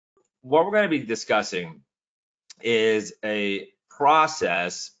what we're going to be discussing is a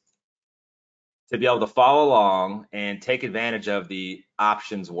process to be able to follow along and take advantage of the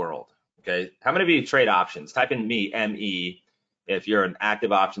options world. Okay, how many of you trade options? Type in me, ME, if you're an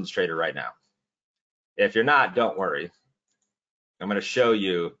active options trader right now. If you're not, don't worry. I'm going to show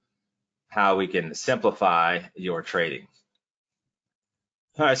you how we can simplify your trading.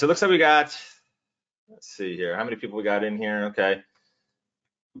 All right, so it looks like we got, let's see here, how many people we got in here? Okay.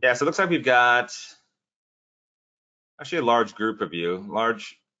 Yeah, so it looks like we've got actually a large group of you,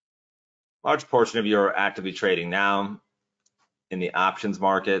 large portion of you are actively trading now in the options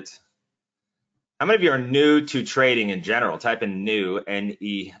market. How many of you are new to trading in general? Type in new,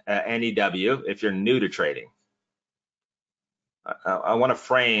 N-E-W, if you're new to trading. I want to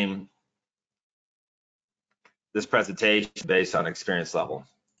frame this presentation based on experience level.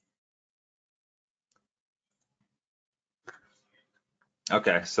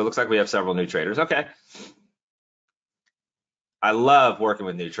 Okay, so it looks like we have several new traders. Okay. I love working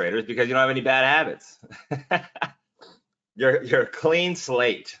with new traders because you don't have any bad habits. You're a clean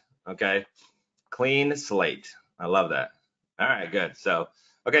slate, okay? Clean slate. I love that. All right, good. So,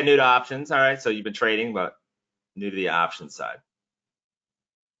 okay, new to options. All right, so you've been trading, but new to the options side.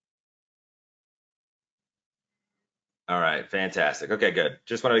 All right, fantastic. Okay, good.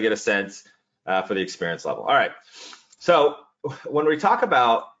 Just wanted to get a sense for the experience level. All right, so when we talk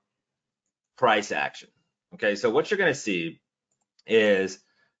about price action, okay, so what you're going to see is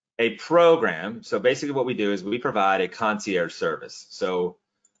a program. So basically what we do is we provide a concierge service. So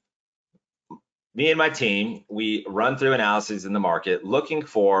me and my team, we run through analyses in the market looking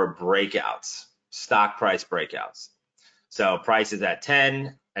for breakouts, stock price breakouts. So price is at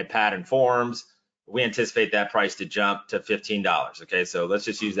 10, a pattern forms. We anticipate that price to jump to $15. Okay, so let's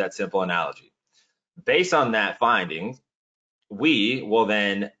just use that simple analogy. Based on that finding, we will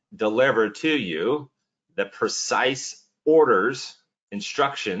then deliver to you the precise orders,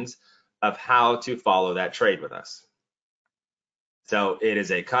 instructions of how to follow that trade with us. So it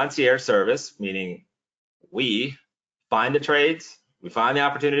is a concierge service, meaning we find the trades, we find the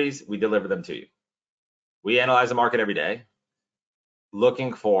opportunities, we deliver them to you. We analyze the market every day,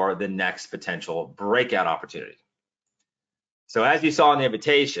 looking for the next potential breakout opportunity. So as you saw in the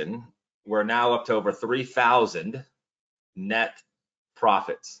invitation, we're now up to over 3,000 net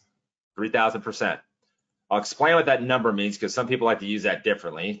profits, 3,000%. I'll explain what that number means because some people like to use that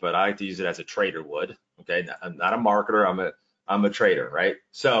differently, but I like to use it as a trader would. Okay, I'm not a marketer, I'm a trader, right?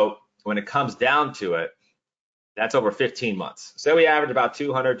 So when it comes down to it, that's over 15 months. So we average about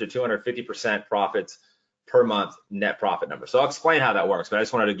 200 to 250% profits per month net profit number. So I'll explain how that works, but I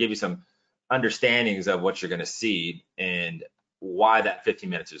just wanted to give you some understandings of what you're going to see and why that 15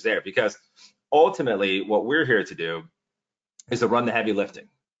 minutes is there. Because ultimately, what we're here to do is to run the heavy lifting.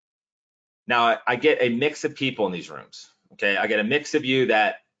 Now, I get a mix of people in these rooms. Okay, I get a mix of you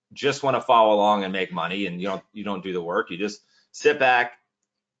that just want to follow along and make money, and you don't do the work. You just sit back.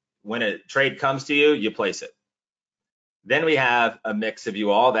 When a trade comes to you, you place it. Then we have a mix of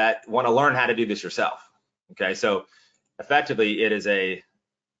you all that want to learn how to do this yourself. Okay, so effectively, it is a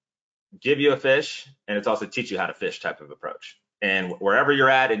give you a fish, and it's also teach you how to fish type of approach. And wherever you're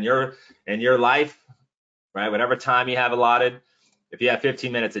at in your life, right, whatever time you have allotted, if you have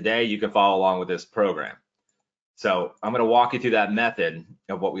 15 minutes a day, you can follow along with this program. So I'm going to walk you through that method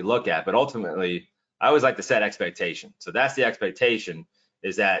of what we look at, but ultimately, I always like to set expectation. So that's the expectation,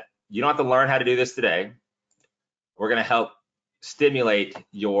 is that you don't have to learn how to do this today. We're going to help stimulate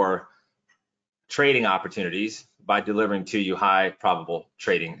your trading opportunities by delivering to you high probable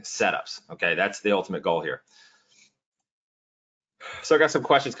trading setups. Okay, that's the ultimate goal here. So I got some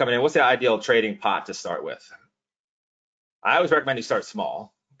questions coming in. What's the ideal trading pot to start with? I always recommend you start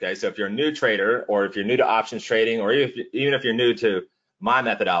small. Okay, so if you're a new trader, or if you're new to options trading, or even if you're new to my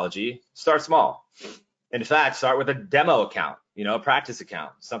methodology, start small. In fact, start with a demo account, a practice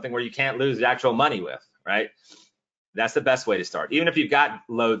account, something where you can't lose the actual money with, right? That's the best way to start. Even if you've got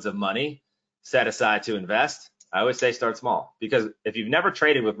loads of money set aside to invest, I always say start small, because if you've never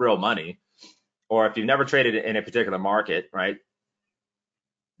traded with real money, or if you've never traded in a particular market, right,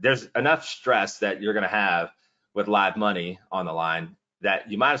 there's enough stress that you're going to have with live money on the line that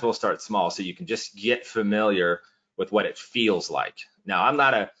you might as well start small so you can just get familiar with what it feels like. Now, I'm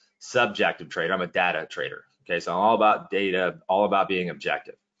not a subjective trader, I'm a data trader. Okay, so I'm all about data, all about being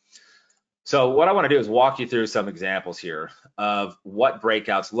objective. So what I want to do is walk you through some examples here of what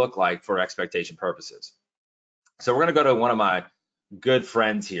breakouts look like for expectation purposes. So we're going to go to one of my good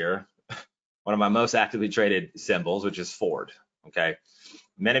friends here, one of my most actively traded symbols, which is Ford. Okay,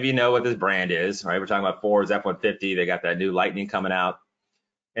 many of you know what this brand is, right? We're talking about Ford's F-150. They got that new Lightning coming out.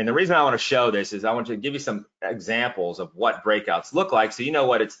 And the reason I want to show this is I want to give you some examples of what breakouts look like so you know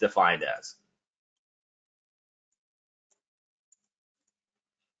what it's defined as.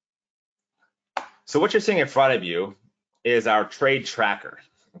 So what you're seeing in front of you is our trade tracker.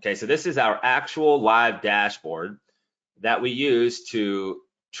 Okay, so this is our actual live dashboard that we use to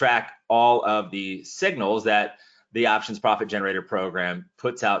track all of the signals that the Options Profit Generator program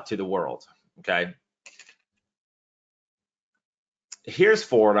puts out to the world. Okay. Here's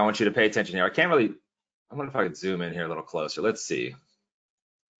Ford. I want you to pay attention here. I wonder if I could zoom in here a little closer. Let's see.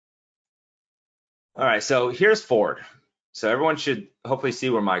 All right, so here's Ford. So everyone should hopefully see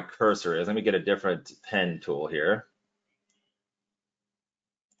where my cursor is. Let me get a different pen tool here.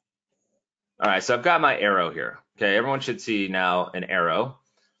 All right, so I've got my arrow here. Okay, everyone should see now an arrow.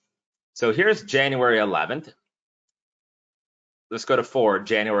 So here's January 11th. Let's go to Ford,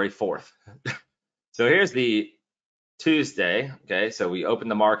 January 4th. So here's the Tuesday. Okay, so we opened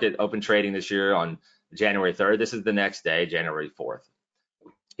the market, open trading this year on January 3rd. This is the next day, January 4th.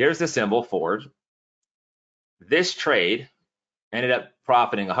 Here's the symbol, Ford. This trade ended up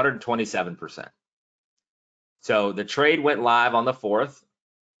profiting 127%. So the trade went live on the 4th,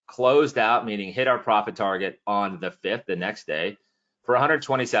 closed out, meaning hit our profit target on the 5th, the next day, for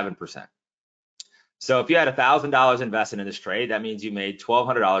 127%. So if you had $1,000 invested in this trade, that means you made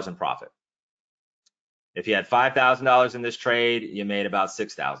 $1,200 in profit. If you had $5,000 in this trade, you made about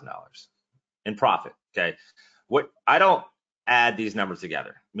 $6,000 in profit. Okay, I don't add these numbers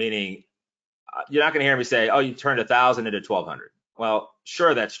together, meaning you're not going to hear me say, "Oh, you turned 1,000 into 1,200." Well,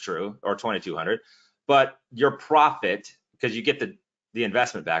 sure, that's true, or 2,200, but your profit, because you get the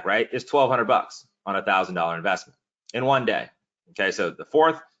investment back, right, is $1,200 on a $1,000 investment in one day. Okay, so the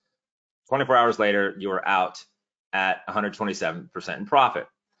 4th, 24 hours later, you are out at 127% in profit.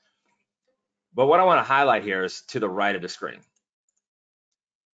 But what I want to highlight here is to the right of the screen.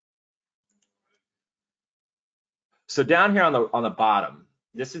 So down here on the bottom,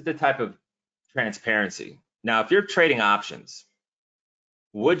 this is the type of transparency. Now, if you're trading options,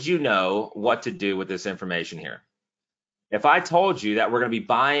 would you know what to do with this information here? If I told you that we're going to be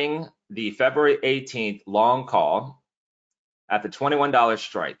buying the February 18th long call at the $21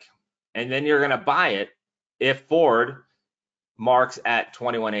 strike, and then you're going to buy it if Ford marks at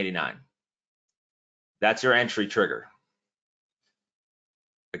 21.89. That's your entry trigger.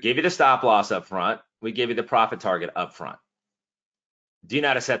 I give you the stop loss up front. We give you the profit target up front. Do you know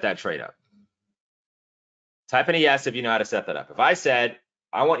how to set that trade up? Type in a yes if you know how to set that up. If I said,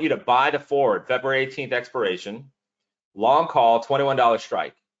 I want you to buy the Ford February 18th expiration, long call, $21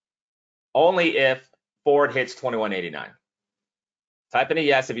 strike, only if Ford hits 21.89. Type in a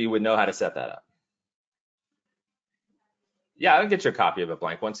yes if you would know how to set that up. Yeah, I'll get you a copy of a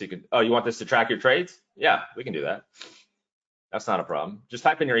blank one so you can, oh, you want this to track your trades? Yeah, we can do that. That's not a problem. Just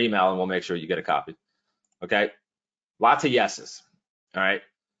type in your email and we'll make sure you get a copy. Okay, lots of yeses. All right.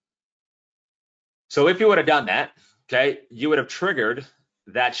 So if you would have done that, okay, you would have triggered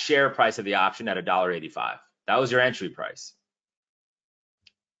that share price of the option at $1.85. That was your entry price.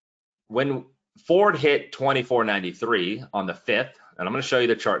 When Ford hit 24.93 on the 5th, and I'm going to show you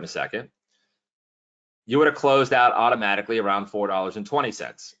the chart in a second, you would have closed out automatically around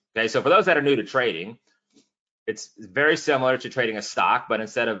 $4.20. Okay, so for those that are new to trading, it's very similar to trading a stock, but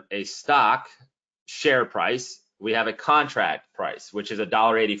instead of a stock share price, we have a contract price, which is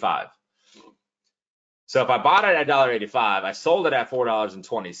 $1.85. So if I bought it at $1.85, I sold it at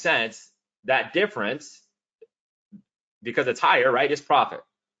 $4.20, that difference, because it's higher, right, is profit.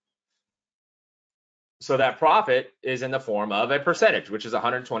 So that profit is in the form of a percentage, which is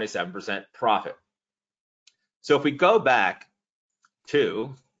 127% profit. So if we go back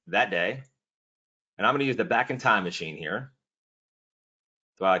to that day, and I'm going to use the back in time machine here,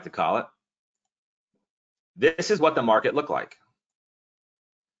 that's what I like to call it. This is what the market looked like.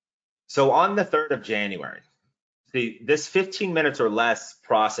 So on the 3rd of January, see, this 15 minutes or less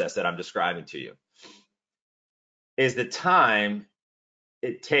process that I'm describing to you is the time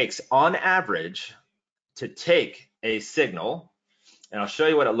it takes on average to take a signal, and I'll show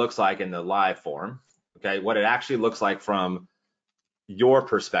you what it looks like in the live form, okay, what it actually looks like from your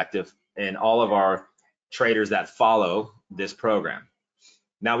perspective and all of our traders that follow this program.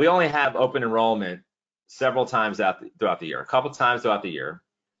 Now, we only have open enrollment several times throughout the year, a couple times throughout the year.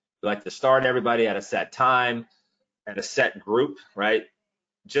 We like to start everybody at a set time, at a set group, right?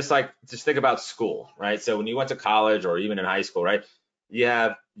 Just think about school, right? So when you went to college or even in high school, right? You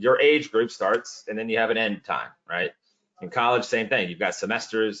have your age group starts and then you have an end time, right? In college, same thing. You've got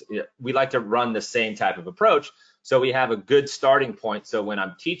semesters. We like to run the same type of approach. So we have a good starting point. So when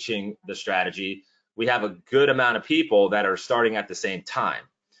I'm teaching the strategy, we have a good amount of people that are starting at the same time.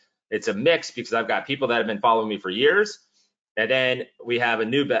 It's a mix because I've got people that have been following me for years, and then we have a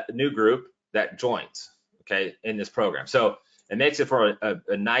new group that joins, okay, in this program. So it makes it for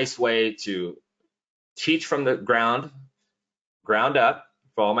a nice way to teach from the ground up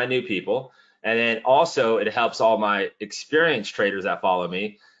for all my new people. And then also it helps all my experienced traders that follow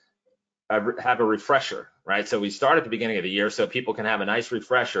me have a refresher, right? So we start at the beginning of the year so people can have a nice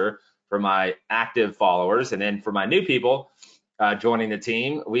refresher for my active followers. And then for my new people joining the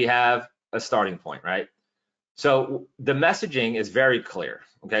team, we have a starting point, right? So the messaging is very clear.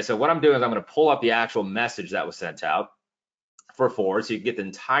 Okay, so what I'm doing is I'm going to pull up the actual message that was sent out for forward so you get the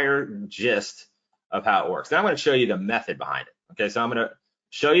entire gist of how it works. Then I'm going to show you the method behind it. Okay, so I'm going to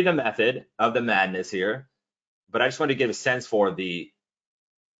show you the method of the madness here, but I just want to give a sense for the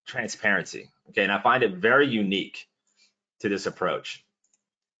transparency. Okay, and I find it very unique to this approach.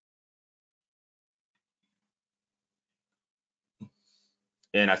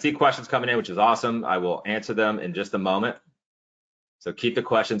 And I see questions coming in, which is awesome. I will answer them in just a moment. So keep the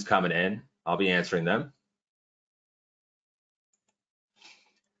questions coming in. I'll be answering them.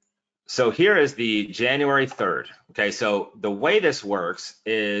 So here is the January 3rd. Okay, so the way this works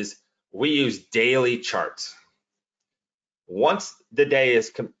is we use daily charts. Once the day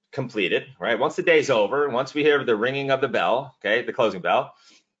is completed, right? Once the day is over, once we hear the ringing of the bell, okay, the closing bell,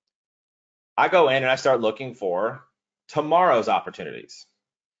 I go in and I start looking for tomorrow's opportunities.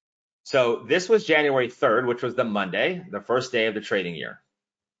 So this was January 3rd, which was the Monday, the first day of the trading year.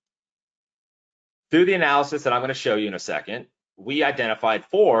 Through the analysis that I'm going to show you in a second, we identified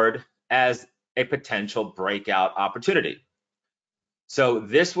forward as a potential breakout opportunity. So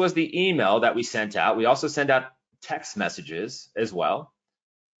this was the email that we sent out. We also send out text messages as well.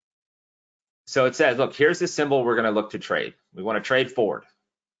 So it says, look, here's the symbol we're going to look to trade. We want to trade forward.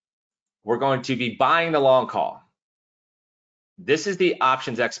 We're going to be buying the long call. This is the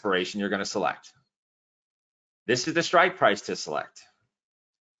options expiration you're going to select. This is the strike price to select.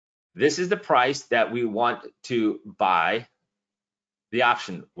 This is the price that we want to buy the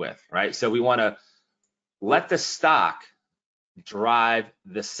option with, right? So we want to let the stock drive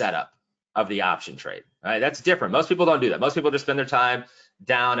the setup of the option trade, right? That's different. Most people don't do that. Most people just spend their time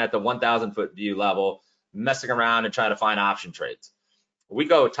down at the 1,000 foot view level, messing around and trying to find option trades. We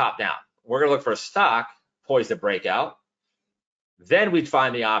go top down. We're going to look for a stock poised to break out. Then we'd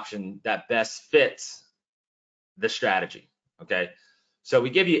find the option that best fits the strategy, okay? So we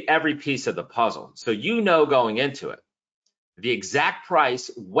give you every piece of the puzzle. So you know going into it, the exact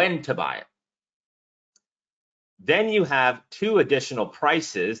price, when to buy it. Then you have two additional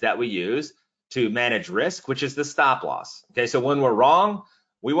prices that we use to manage risk, which is the stop loss. Okay, so when we're wrong,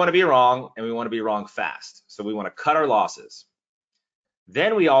 we want to be wrong and we want to be wrong fast. So we want to cut our losses.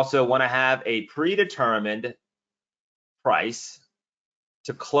 Then we also want to have a predetermined price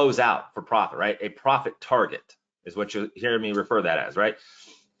to close out for profit, right? A profit target is what you hear me refer that as, right?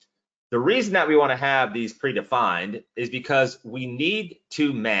 The reason that we want to have these predefined is because we need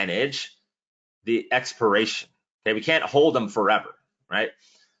to manage the expiration. Okay, we can't hold them forever, right?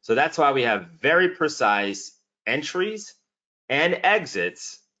 So that's why we have very precise entries and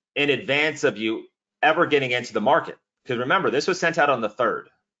exits in advance of you ever getting into the market. Because remember, this was sent out on the 3rd.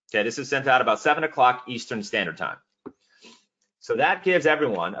 Okay, this is sent out about 7 o'clock Eastern Standard Time. So that gives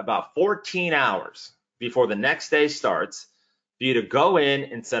everyone about 14 hours before the next day starts for you to go in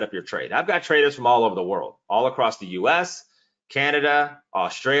and set up your trade. I've got traders from all over the world, all across the US, Canada,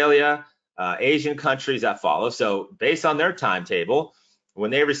 Australia, Asian countries that follow. So based on their timetable,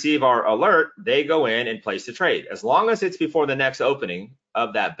 when they receive our alert, they go in and place the trade. As long as it's before the next opening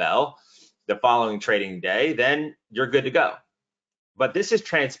of that bell, the following trading day, then you're good to go. But this is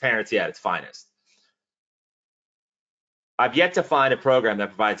transparency at its finest. I've yet to find a program that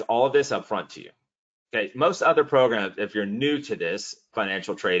provides all of this up front to you. Okay, most other programs, if you're new to this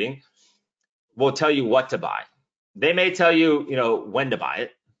financial trading, will tell you what to buy. They may tell you, when to buy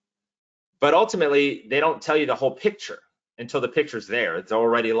it, but ultimately they don't tell you the whole picture until the picture's there. It's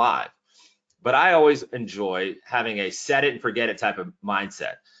already live. But I always enjoy having a set it and forget it type of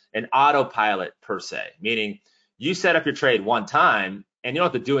mindset, an autopilot per se, meaning you set up your trade one time and you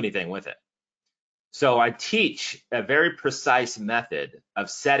don't have to do anything with it. So I teach a very precise method of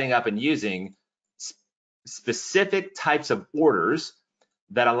setting up and using specific types of orders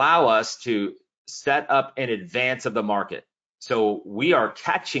that allow us to set up in advance of the market. So we are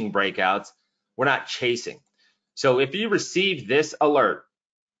catching breakouts, we're not chasing. So if you received this alert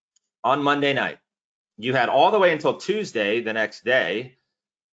on Monday night, you had all the way until Tuesday, the next day,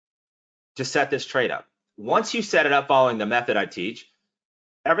 to set this trade up. Once you set it up following the method I teach,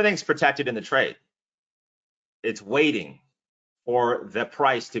 everything's protected in the trade. It's waiting for the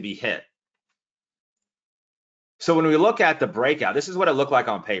price to be hit. So when we look at the breakout, this is what it looked like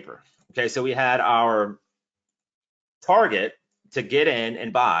on paper. Okay, so we had our target to get in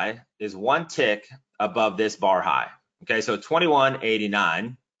and buy is one tick above this bar high. Okay, so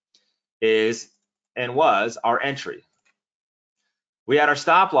 21.89 is and was our entry. We had our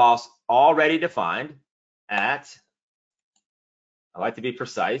stop loss already defined at, I like to be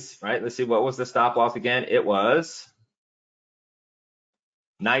precise, right? Let's see, what was the stop loss again? It was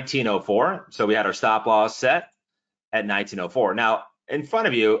 1904. So we had our stop loss set at 1904. Now, in front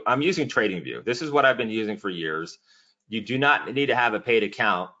of you, I'm using TradingView. This is what I've been using for years. You do not need to have a paid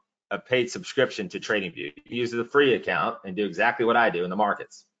account, a paid subscription to TradingView. You use the free account and do exactly what I do in the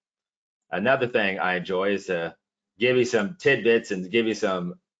markets. Another thing I enjoy is to give you some tidbits and give you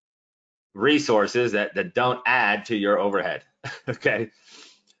some resources that don't add to your overhead. Okay.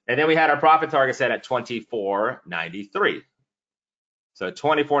 And then we had our profit target set at 24.93. So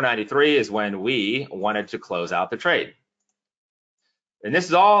 24.93 is when we wanted to close out the trade. And this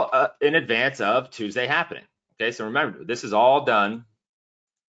is all in advance of Tuesday happening. Okay, so remember, this is all done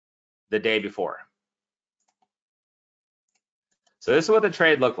the day before. So this is what the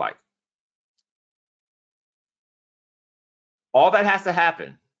trade looked like. All that has to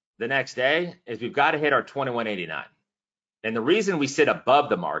happen the next day is we've got to hit our 21.89. And the reason we sit above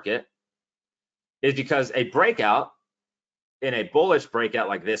the market is because a breakout in a bullish breakout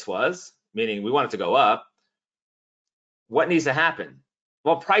like this was, meaning we want it to go up, what needs to happen?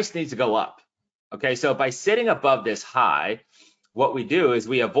 Well, price needs to go up. Okay, so by sitting above this high, what we do is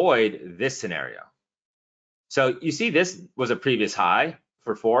we avoid this scenario. So you see this was a previous high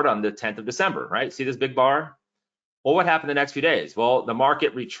for Ford on the 10th of December, right? See this big bar? Well, what happened the next few days? Well, the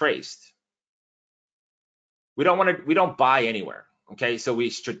market retraced. We don't buy anywhere. Okay, so we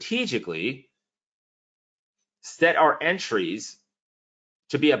strategically set our entries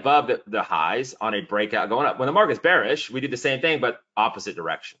to be above the highs on a breakout going up. When the market's bearish, we do the same thing, but opposite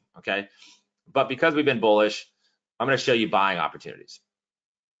direction. Okay, but because we've been bullish, I'm going to show you buying opportunities.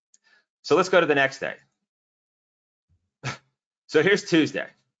 So let's go to the next day. So here's Tuesday.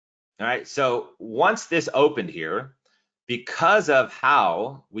 All right, so once this opened here, because of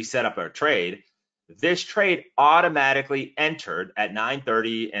how we set up our trade, this trade automatically entered at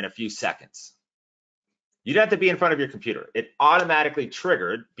 9:30 and a few seconds. You don't have to be in front of your computer. It automatically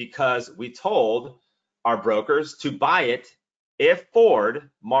triggered because we told our brokers to buy it if Ford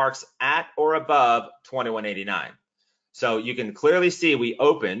marks at or above 21.89. So you can clearly see we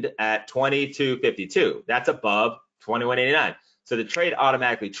opened at 22.52. That's above 21.89. So the trade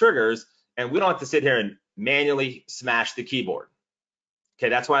automatically triggers, and we don't have to sit here and manually smash the keyboard. Okay,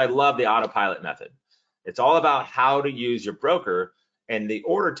 that's why I love the autopilot method. It's all about how to use your broker and the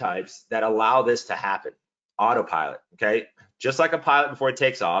order types that allow this to happen. Autopilot, okay? Just like a pilot before it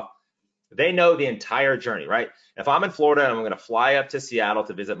takes off, they know the entire journey, right? If I'm in Florida and I'm going to fly up to Seattle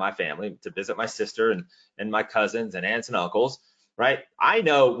to visit my family, to visit my sister and my cousins and aunts and uncles, right? I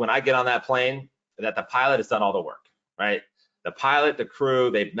know when I get on that plane that the pilot has done all the work, right? The pilot, the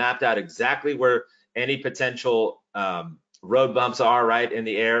crew, they've mapped out exactly where any potential road bumps are, right, in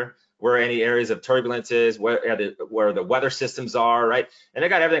the air, where any areas of turbulence is, where the weather systems are, right? And they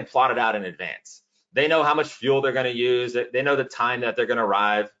got everything plotted out in advance. They know how much fuel they're going to use. They know the time that they're going to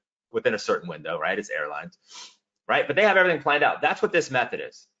arrive within a certain window, right? It's airlines, right? But they have everything planned out. That's what this method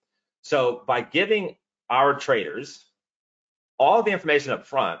is. So by giving our traders all the information up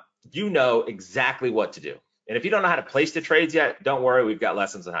front, you know exactly what to do. And if you don't know how to place the trades yet, don't worry, we've got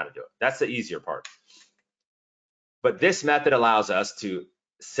lessons on how to do it. That's the easier part. But this method allows us to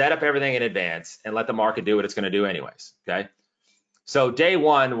set up everything in advance and let the market do what it's going to do anyways, okay? So day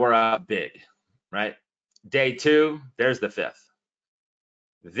one, we're up big, right? Day two, there's the 5th.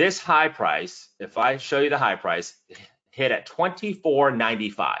 This high price, if I show you the high price, hit at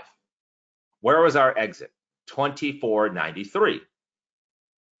 24.95. Where was our exit? 24.93.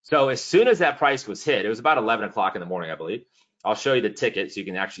 So as soon as that price was hit, it was about 11 o'clock in the morning, I believe. I'll show you the ticket so you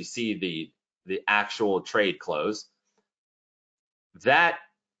can actually see the actual trade close. That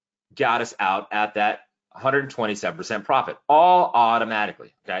got us out at that 127% profit, all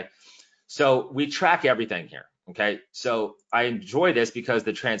automatically, okay? So we track everything here, okay? So I enjoy this because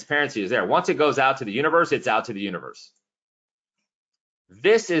the transparency is there. Once it goes out to the universe, it's out to the universe.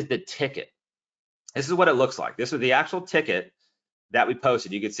 This is the ticket. This is what it looks like. This is the actual ticket that we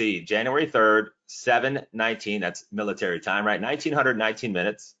posted. You can see January 3rd, 7:19, that's military time, right? 1919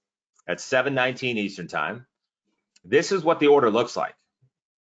 minutes. That's 7:19 Eastern time. This is what the order looks like.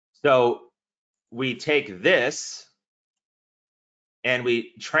 So we take this and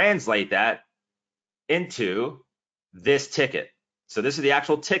we translate that into this ticket. So this is the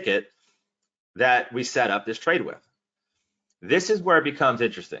actual ticket that we set up this trade with. This is where it becomes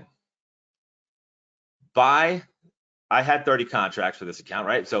interesting. I had 30 contracts for this account,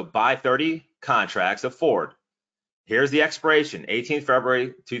 right? So buy 30 contracts of Ford. Here's the expiration, 18th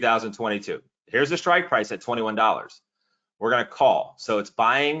February 2022. Here's the strike price at $21. We're going to call. So it's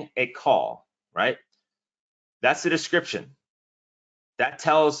buying a call, right? That's the description. That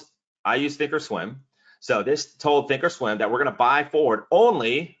tells, I use Thinkorswim. So this told Thinkorswim that we're going to buy Ford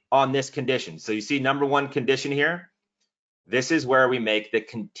only on this condition. So you see number one condition here. This is where we make the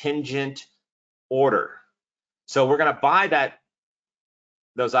contingent order. So we're going to buy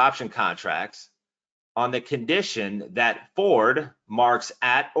those option contracts on the condition that Ford marks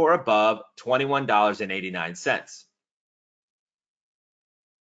at or above $21.89.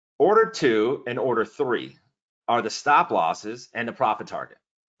 Order 2 and order 3 are the stop losses and the profit target.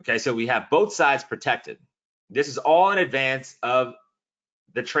 Okay, so we have both sides protected. This is all in advance of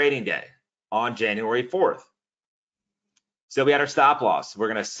the trading day on January 4th. So we had our stop loss. We're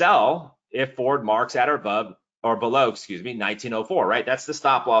going to sell if Ford marks at or above or below, 1904, right? That's the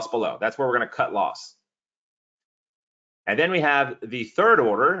stop loss below. That's where we're going to cut loss. And then we have the third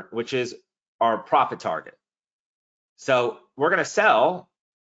order, which is our profit target. So we're going to sell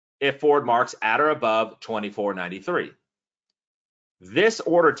if Ford marks at or above 24.93. This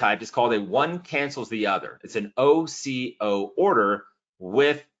order type is called a one cancels the other. It's an OCO order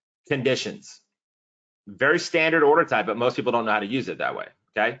with conditions. Very standard order type, but most people don't know how to use it that way,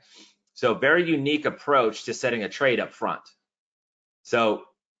 okay? So very unique approach to setting a trade up front. So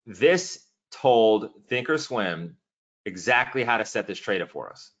this told Thinkorswim exactly how to set this trade up for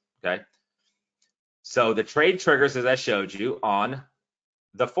us, okay? So the trade triggers, as I showed you, on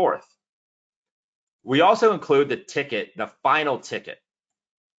the 4th. We also include the ticket, the final ticket.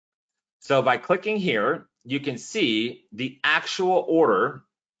 So by clicking here, you can see the actual order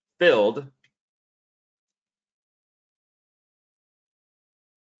filled.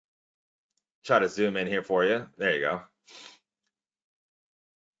 Try to zoom in here for you. There you go.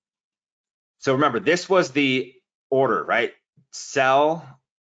 So remember, this was the order, right? Sell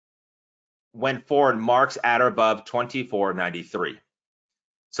when Ford marks at or above 24.93.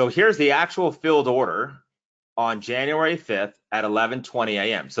 So here's the actual filled order on January 5th at 11:20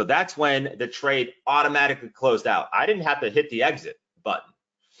 a.m. So that's when the trade automatically closed out. I didn't have to hit the exit button.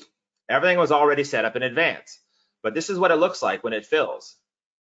 Everything was already set up in advance. But this is what it looks like when it fills.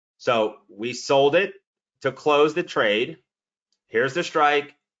 So we sold it to close the trade. Here's the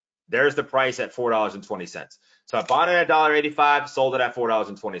strike. There's the price at $4.20. So I bought it at $1.85, sold it at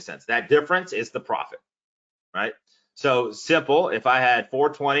 $4.20. That difference is the profit, right? So simple, if I had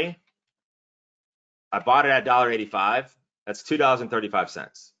 $4.20, I bought it at $1.85, that's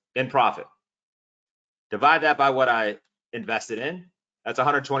 $2.35 in profit. Divide that by what I invested in, that's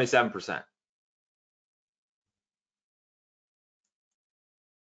 127%.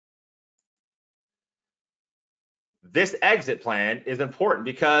 This exit plan is important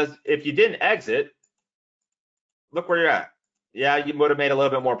because if you didn't exit, look where you're at. Yeah, you would have made a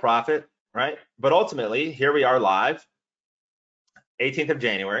little bit more profit, right? But ultimately, here we are live, 18th of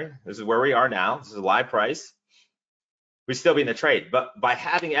January. This is where we are now. This is a live price. We'd still be in the trade, but by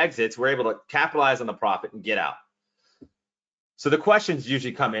having exits, we're able to capitalize on the profit and get out. So the questions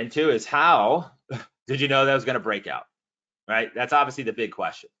usually come into is how did you know that was going to break out, right? That's obviously the big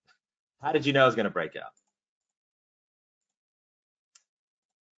question. How did you know it was going to break out?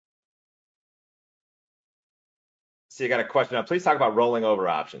 So you got a question now. Please talk about rolling over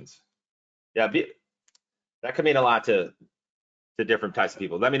options. Yeah, that could mean a lot to different types of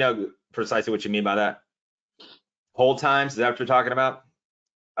people. Let me know precisely what you mean by that. Hold times, is that what you're talking about?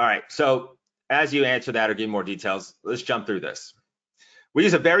 All right, so as you answer that or give more details, let's jump through this. We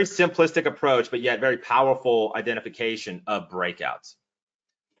use a very simplistic approach, but yet very powerful identification of breakouts.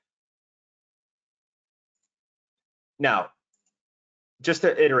 Now, just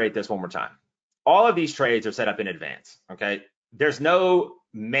to iterate this one more time, all of these trades are set up in advance, okay? There's no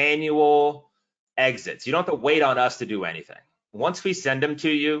manual exits. You don't have to wait on us to do anything. Once we send them to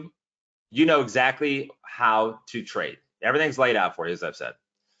you, you know exactly how to trade. Everything's laid out for you, as I've said.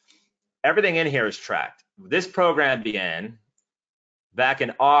 Everything in here is tracked. This program began back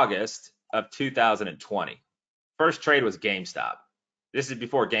in August of 2020. First trade was GameStop. This is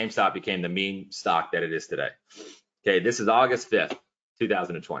before GameStop became the meme stock that it is today. Okay, this is August 5th,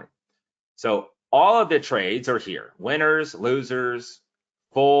 2020. So all of the trades are here. Winners, losers,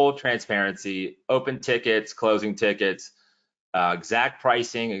 full transparency, open tickets, closing tickets, exact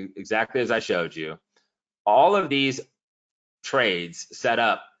pricing, exactly as I showed you. All of these trades set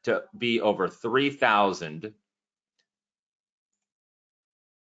up to be over 3,000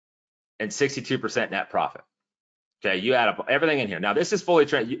 and 62% net profit. Okay, you add up everything in here. Now this is fully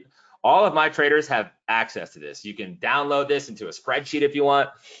trained. All of my traders have access to this. You can download this into a spreadsheet if you want.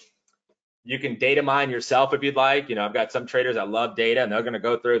 You can data mine yourself if you'd like. You know, I've got some traders that love data, and they're going to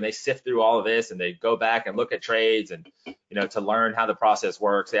go through and they sift through all of this, and they go back and look at trades and, you know, to learn how the process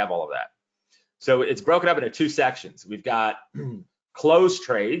works. They have all of that. So it's broken up into two sections. We've got closed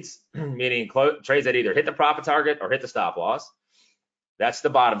trades, meaning trades that either hit the profit target or hit the stop loss. That's the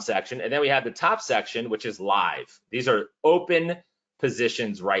bottom section. And then we have the top section, which is live. These are open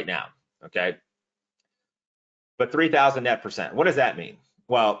positions right now, okay? But 3,000 net percent. What does that mean?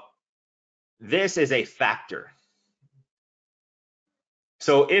 Well, this is a factor.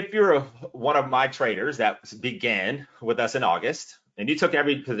 So if you're one of my traders that began with us in August, and you took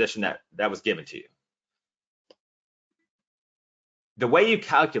every position that was given to you, the way you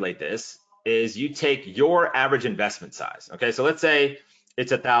calculate this is you take your average investment size. Okay, so let's say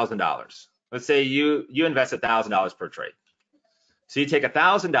it's $1,000. Let's say you invest $1,000 per trade. So you take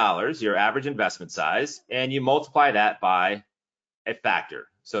 $1,000, your average investment size, and you multiply that by a factor.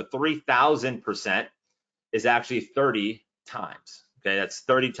 So 3,000% is actually 30 times. Okay, that's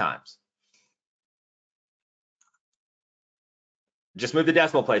 30 times. Just move the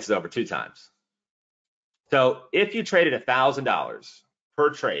decimal places over 2 times. So if you traded $1,000 per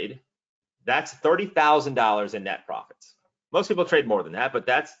trade, that's $30,000 in net profits. Most people trade more than that, but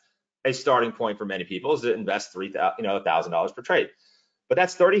that's a starting point for many people, is to invest $1,000 per trade. But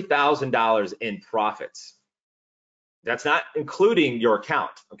that's $30,000 in profits. That's not including your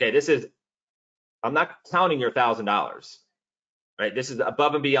account. Okay, I'm not counting your $1,000, right? This is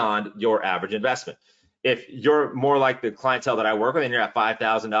above and beyond your average investment. If you're more like the clientele that I work with and you're at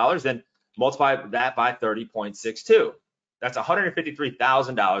 $5,000, then multiply that by 30.62. That's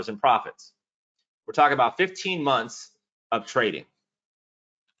 $153,000 in profits. We're talking about 15 months of trading.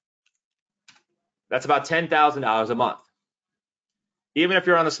 That's about $10,000 a month. Even if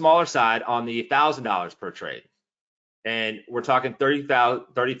you're on the smaller side, on the $1,000 per trade, and we're talking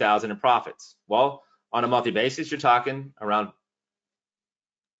 30,000 in profits. Well, on a monthly basis, you're talking around,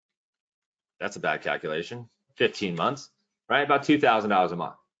 that's a bad calculation, 15 months, right? About $2,000 a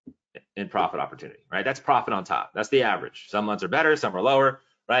month in profit opportunity, right? That's profit on top. That's the average. Some months are better, some are lower,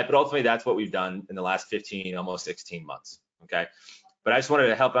 right? But ultimately, that's what we've done in the last 15, almost 16 months, okay? But I just wanted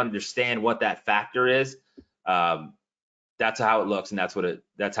to help understand what that factor is. That's how it looks, and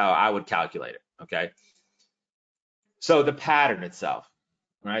that's how I would calculate it, okay? So the pattern itself,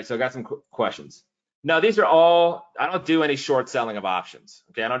 right? So I got some questions. Now, these are all, I don't do any short selling of options,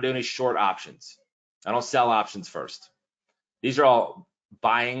 okay? I don't do any short options. I don't sell options first. These are all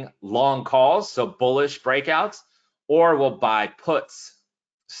buying long calls, so bullish breakouts, or we'll buy puts,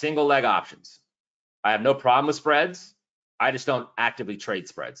 single leg options. I have no problem with spreads. I just don't actively trade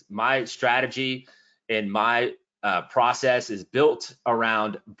spreads. My strategy and my process is built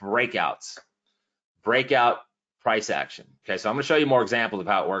around breakouts, breakout price action. Okay, so I'm going to show you more examples of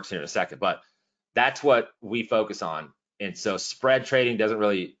how it works here in a second, but that's what we focus on. And so spread trading doesn't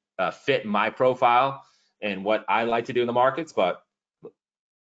really fit my profile and what I like to do in the markets, but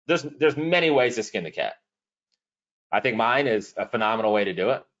there's many ways to skin the cat. I think mine is a phenomenal way to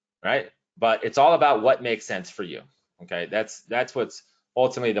do it, right? But it's all about what makes sense for you. Okay, that's what's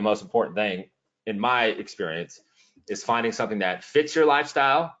ultimately the most important thing in my experience, is finding something that fits your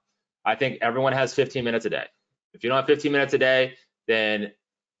lifestyle. I think everyone has 15 minutes a day. If you don't have 15 minutes a day, then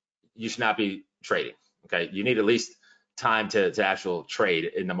you should not be trading. Okay, you need at least time to actual trade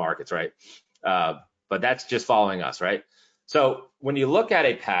in the markets, right? But that's just following us, right? So when you look at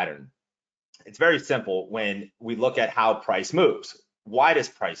a pattern, it's very simple when we look at how price moves. Why does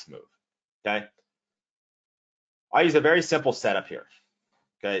price move? Okay, I use a very simple setup here.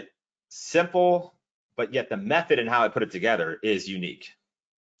 Okay, simple, but yet the method and how I put it together is unique.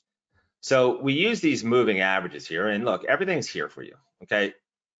 So we use these moving averages here, and look, everything's here for you, okay?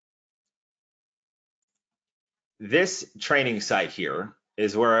 This training site here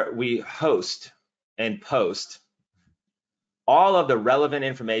is where we host and post all of the relevant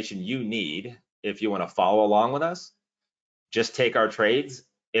information you need if you want to follow along with us. Just take our trades.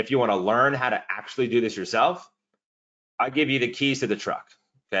 If you want to learn how to actually do this yourself, I give you the keys to the truck,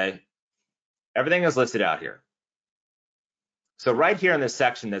 okay? Everything is listed out here. So right here in this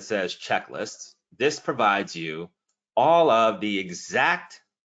section that says checklists, this provides you all of the exact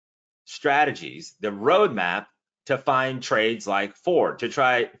strategies, the roadmap to find trades like Ford, to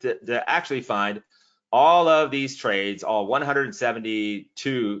try to actually find all of these trades, all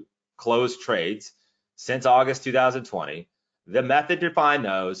 172 closed trades since August 2020. The method to find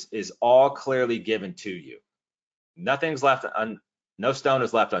those is all clearly given to you. Nothing's left, no stone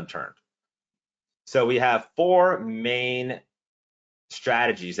is left unturned. So we have four main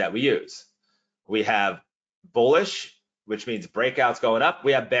strategies that we use. We have bullish, which means breakouts going up.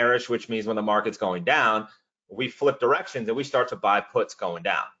 We have bearish, which means when the market's going down, we flip directions and we start to buy puts going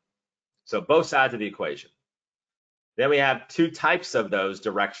down. So both sides of the equation. Then we have two types of those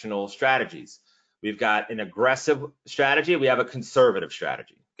directional strategies. We've got an aggressive strategy. We have a conservative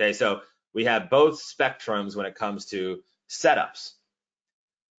strategy. Okay, so we have both spectrums when it comes to setups.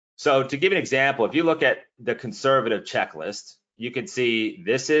 So to give an example, if you look at the conservative checklist, you can see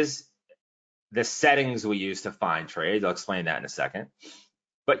this is the settings we use to find trades. I'll explain that in a second.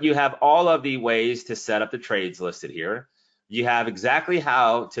 But you have all of the ways to set up the trades listed here. You have exactly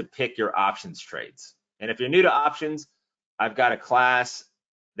how to pick your options trades. And if you're new to options, I've got a class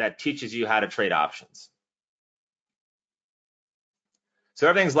that teaches you how to trade options. So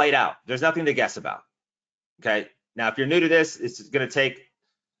everything's laid out. There's nothing to guess about. Okay. Now, if you're new to this, it's going to take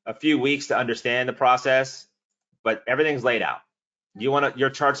a few weeks to understand the process, but everything's laid out. You want your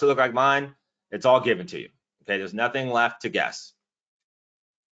charts to look like mine? It's all given to you. Okay. There's nothing left to guess.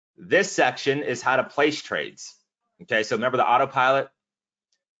 This section is how to place trades. Okay. So remember the autopilot?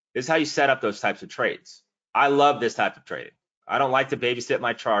 This is how you set up those types of trades. I love this type of trading. I don't like to babysit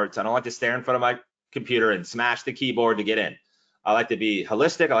my charts. I don't like to stare in front of my computer and smash the keyboard to get in. I like to be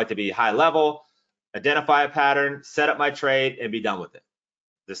holistic. I like to be high level, identify a pattern, set up my trade, and be done with it.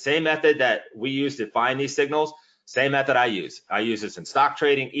 The same method that we use to find these signals, same method I use. I use this in stock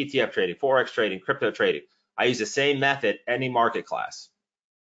trading, ETF trading, Forex trading, crypto trading. I use the same method any market class.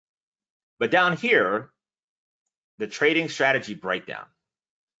 But down here, the trading strategy breakdown.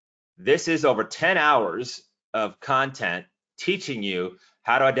 This is over 10 hours of content teaching you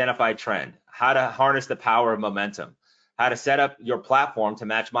how to identify trend, how to harness the power of momentum, how to set up your platform to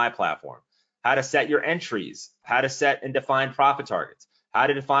match my platform, how to set your entries, how to set and define profit targets, how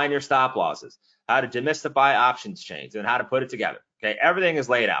to define your stop losses, how to demystify options chains, and how to put it together. Okay, everything is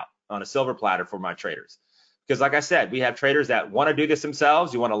laid out on a silver platter for my traders. Because like I said, we have traders that want to do this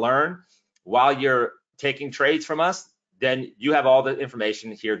themselves. You want to learn while you're taking trades from us, then you have all the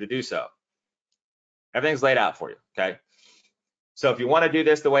information here to do so. Everything's laid out for you, okay? So if you want to do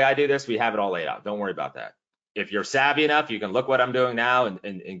this the way I do this, we have it all laid out. Don't worry about that. If you're savvy enough, you can look what I'm doing now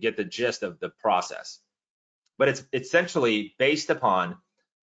and get the gist of the process. But it's essentially based upon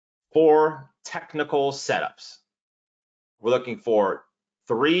 4 technical setups. We're looking for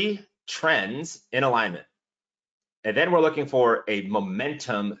 3 trends in alignment. And then we're looking for a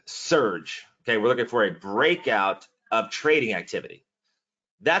momentum surge. Okay, we're looking for a breakout of trading activity.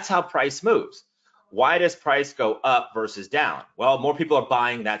 That's how price moves. Why does price go up versus down? Well, more people are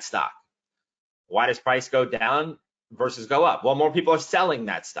buying that stock. Why does price go down versus go up? Well, more people are selling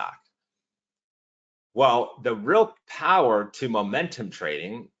that stock. Well, the real power to momentum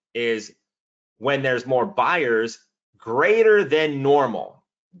trading is when there's more buyers greater than normal.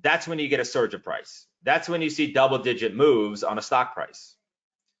 That's when you get a surge of price. That's when you see double-digit moves on a stock price.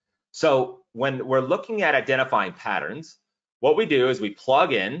 So when we're looking at identifying patterns, what we do is we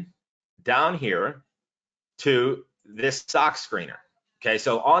plug in down here to this stock screener. Okay,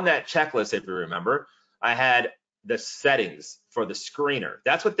 so on that checklist, if you remember, I had the settings for the screener.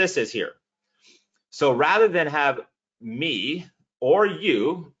 That's what this is here. So rather than have me or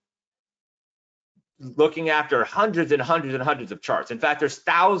you looking after hundreds and hundreds and hundreds of charts, in fact, there's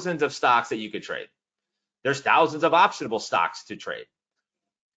thousands of stocks that you could trade. There's thousands of optionable stocks to trade.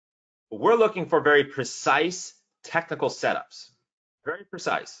 We're looking for very precise technical setups, very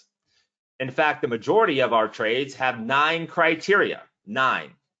precise. In fact, the majority of our trades have 9 criteria,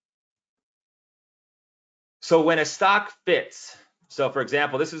 9. So when a stock fits, so for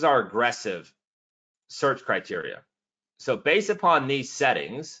example, this is our aggressive search criteria. So based upon these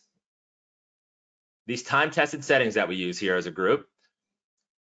settings, these time-tested settings that we use here as a group,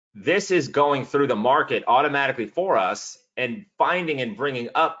 this is going through the market automatically for us and finding and bringing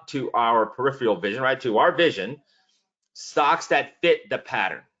up to our peripheral vision, right, to our vision, stocks that fit the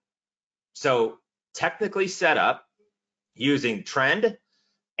pattern. So technically set up using trend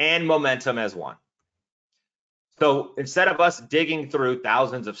and momentum as one. So instead of us digging through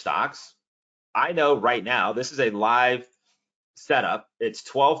thousands of stocks, I know right now, this is a live setup. It's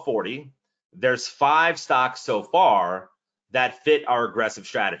 12:40. There's 5 stocks so far that fit our aggressive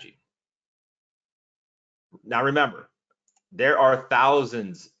strategy. Now remember, there are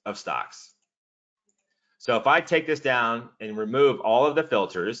thousands of stocks. So if I take this down and remove all of the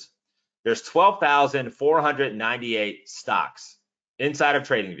filters, there's 12,498 stocks inside of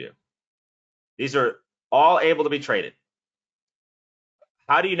TradingView. These are all able to be traded.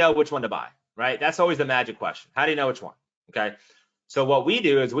 How do you know which one to buy, right? That's always the magic question. How do you know which one? Okay. So what we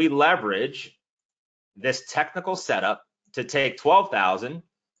do is we leverage this technical setup to take 12,000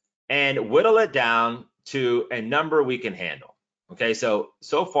 and whittle it down to a number we can handle. Okay, so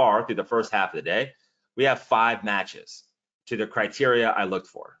far through the first half of the day, we have 5 matches to the criteria I looked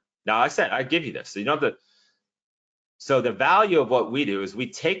for. Now I said I give you this, so you don't have to. So the value of what we do is we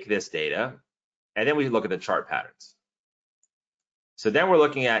take this data and then we look at the chart patterns. So then we're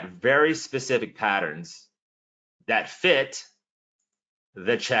looking at very specific patterns that fit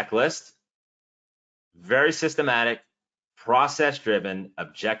the checklist, very systematic, process-driven,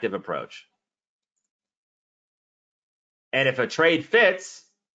 objective approach. And if a trade fits,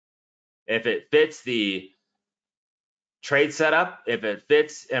 if it fits the trade setup, if it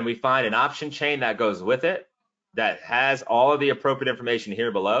fits and we find an option chain that goes with it, that has all of the appropriate information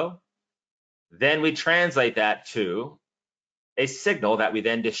here below, then we translate that to a signal that we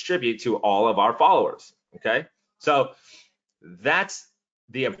then distribute to all of our followers, okay? So that's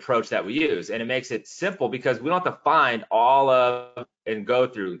the approach that we use, and it makes it simple because we don't have to find all of and go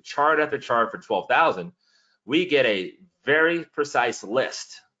through chart after chart for 12,000. We get a very precise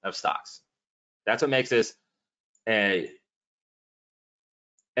list of stocks. That's what makes this an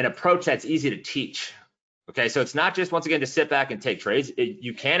approach that's easy to teach. Okay, so it's not just, once again, to sit back and take trades.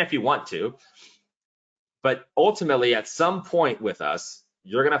 You can if you want to, but ultimately at some point with us,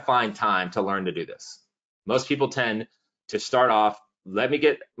 you're gonna find time to learn to do this. Most people tend to start off, let me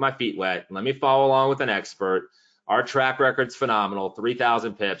get my feet wet, let me follow along with an expert. Our track record's phenomenal,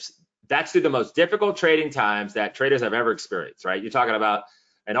 3,000 pips. That's through the most difficult trading times that traders have ever experienced, right? You're talking about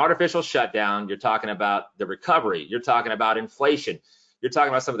an artificial shutdown, you're talking about the recovery, you're talking about inflation, you're talking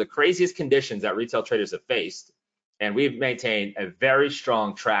about some of the craziest conditions that retail traders have faced, and we've maintained a very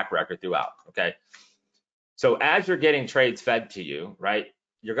strong track record throughout, okay? So as you're getting trades fed to you, right,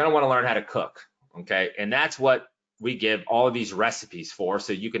 you're gonna wanna learn how to cook, okay? And that's what we give all of these recipes for,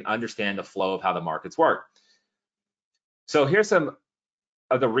 so you can understand the flow of how the markets work. So here's some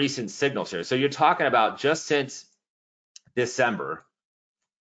of the recent signals here. So you're talking about just since December,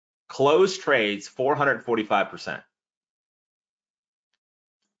 closed trades 445%.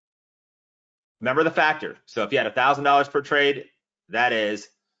 Remember the factor. So if you had $1,000 per trade, that is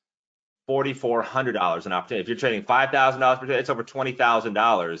 $4,400 an opportunity. If you're trading $5,000 per trade, it's over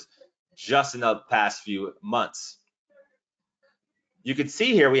 $20,000 just in the past few months. You can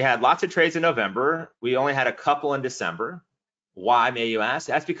see here we had lots of trades in November. We only had a couple in December. Why, may you ask?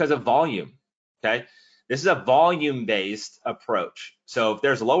 That's because of volume, okay? This is a volume-based approach. So if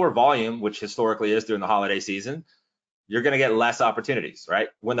there's lower volume, which historically is during the holiday season, you're gonna get less opportunities, right?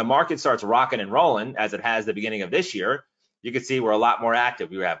 When the market starts rocking and rolling, as it has the beginning of this year, you can see we're a lot more active.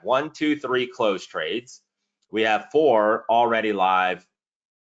 We have 1, 2, 3 closed trades. We have 4 already live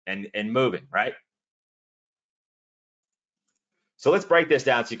and moving, right? So let's break this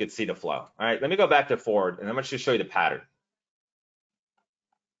down so you can see the flow. All right, let me go back to forward, and I'm gonna just show you the pattern.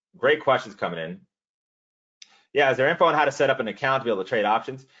 Great questions coming in. Yeah, is there info on how to set up an account to be able to trade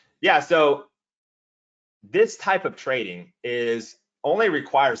options? Yeah, so this type of trading only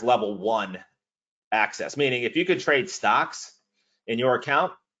requires level 1 access, meaning if you could trade stocks in your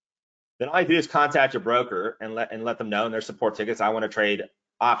account, then all you do is contact your broker and let them know in their support tickets, I want to trade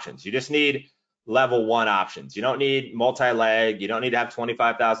options. You just need level 1 options. You don't need multi-leg. You don't need to have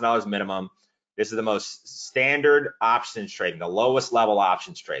 $25,000 minimum. This is the most standard options trading, the lowest level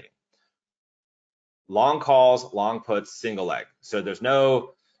options trading. Long calls, long puts, single leg. So there's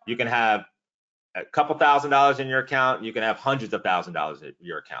no, you can have a couple $1,000s in your account. You can have hundreds of $1,000s in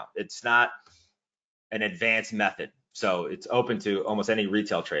your account. It's not an advanced method. So it's open to almost any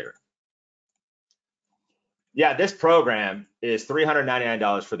retail trader. Yeah, this program is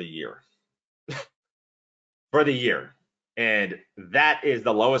 $399 for the year. For the year. And that is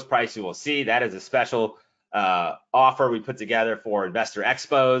the lowest price you will see. That is a special offer we put together for Investor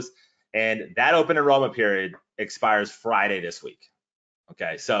Expos. And that open enrollment period expires Friday this week.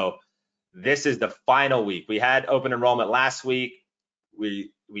 Okay, so this is the final week. We had open enrollment last week.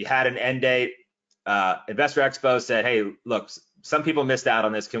 We had an end date. Investor Expo said, hey, look, some people missed out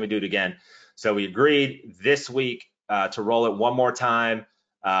on this. Can we do it again? So we agreed this week to roll it one more time.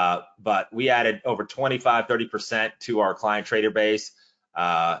 But we added over 25, 30% to our client trader base.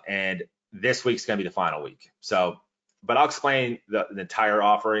 And this week's gonna be the final week. So, but I'll explain the entire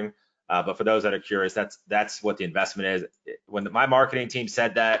offering. But for those that are curious, that's what the investment is. When my marketing team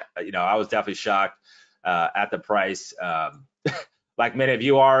said that, I was definitely shocked at the price, like many of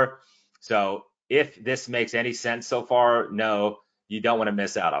you are. So if this makes any sense so far, no, you don't want to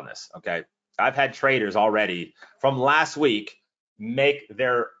miss out on this, okay? I've had traders already from last week make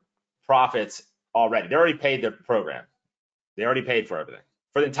their profits already. They already paid their program. They already paid for everything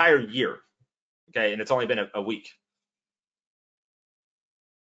for the entire year. okay, and it's only been a week.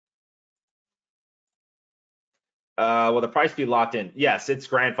 Will the price be locked in? Yes, it's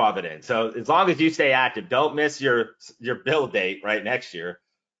grandfathered in. So as long as you stay active, don't miss your bill date right next year,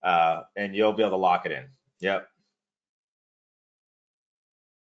 and you'll be able to lock it in. Yep.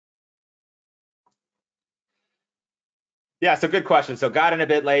 Yeah, so good question. So got in a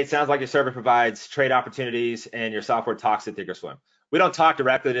bit late. Sounds like your server provides trade opportunities and your software talks to Thinkorswim. We don't talk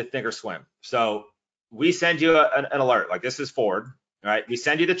directly to Thinkorswim. So we send you an alert, like this is Ford, right? We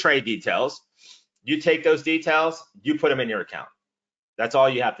send you the trade details. You take those details, you put them in your account. That's all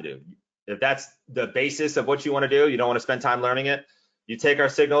you have to do. If that's the basis of what you want to do, you don't want to spend time learning it, you take our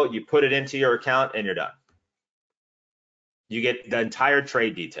signal, you put it into your account, and you're done. You get the entire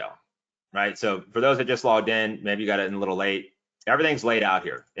trade detail, right? So for those that just logged in, maybe you got it in a little late, everything's laid out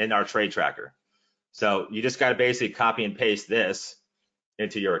here in our trade tracker. So you just got to basically copy and paste this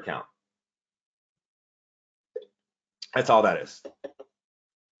into your account. That's all that is.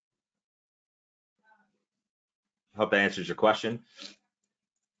 Hope that answers your question.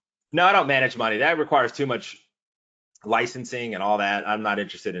 No, I don't manage money. That requires too much licensing and all that. I'm not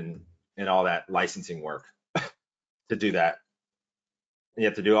interested in all that licensing work to do that. You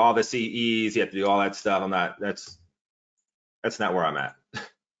have to do all the CEs, you have to do all that stuff. That's not where I'm at.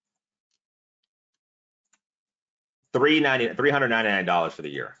 $399 for the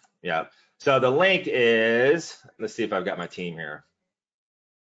year. Yeah. So the link is, let's see if I've got my team here.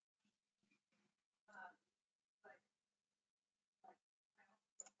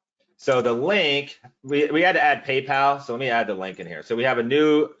 So the link, we had to add PayPal. So let me add the link in here. So we have a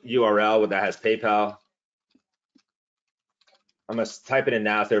new URL that has PayPal. I'm gonna type it in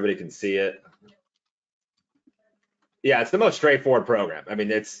now so everybody can see it. Yeah, it's the most straightforward program. I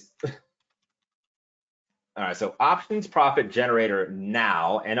mean, it's, all right, so options profit generator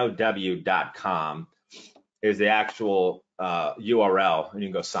now, now.com is the actual URL, and you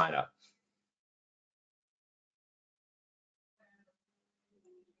can go sign up.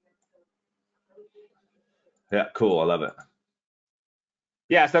 Yeah, cool, I love it.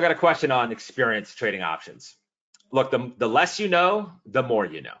 Yeah, so I got a question on experience trading options. Look, the less you know, the more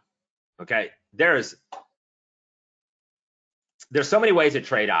you know, okay? There's so many ways to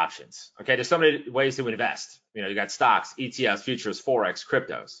trade options, okay? There's so many ways to invest. You know, you got stocks, ETFs, futures, Forex,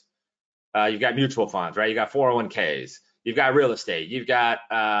 cryptos. You've got mutual funds, right? You got 401ks. You've got real estate. You've got,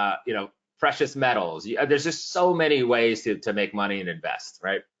 you know, precious metals. There's just so many ways to make money and invest,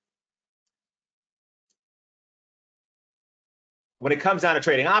 right? When it comes down to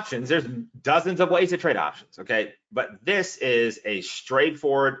trading options, there's dozens of ways to trade options, okay? But this is a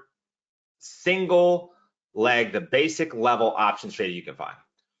straightforward, single leg, the basic level options trade you can find.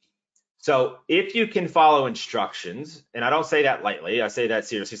 So if you can follow instructions, and I don't say that lightly, I say that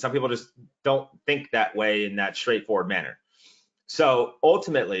seriously. Some people just don't think that way in that straightforward manner. So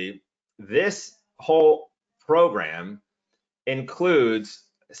ultimately, this whole program includes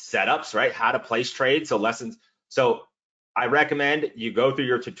setups, right? How to place trades, so lessons. So I recommend you go through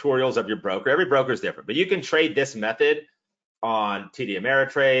your tutorials of your broker. Every broker is different, but you can trade this method on TD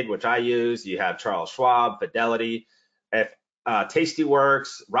Ameritrade, which I use. You have Charles Schwab, Fidelity,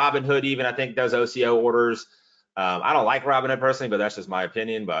 Tastyworks, Robinhood even I think does OCO orders. I don't like Robinhood personally, but that's just my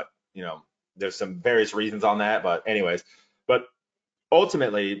opinion. But you know, there's some various reasons on that. But anyways, but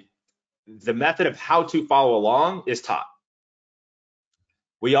ultimately, the method of how to follow along is taught.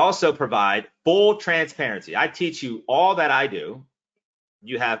 We also provide full transparency. I teach you all that I do.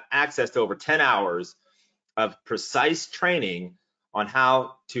 You have access to over 10 hours of precise training on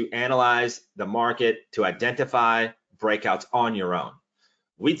how to analyze the market, to identify breakouts on your own.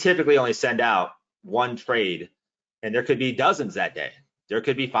 We typically only send out one trade, and there could be dozens that day. There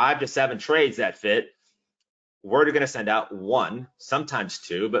could be 5 to 7 trades that fit. We're going to send out one, sometimes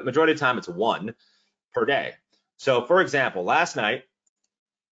 2, but majority of the time it's 1 per day. So for example, last night,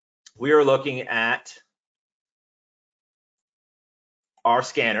 we were looking at our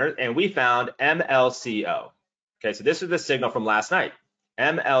scanner and we found MLCO. Okay, so this is the signal from last night.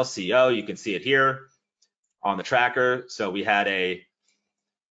 MLCO, you can see it here on the tracker. So we had a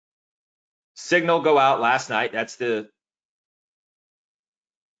signal go out last night. That's the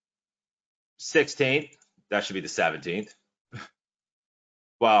 16th. That should be the 17th.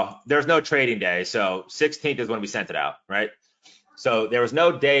 Well, there's no trading day. So 16th is when we sent it out, right? So there was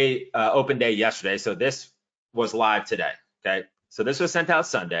no day, open day yesterday. So this was live today, okay? So this was sent out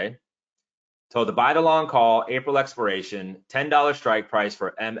Sunday. Told to buy the long call, April expiration, $10 strike price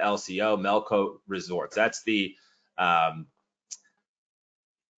for MLCO, Melco Resorts. That's the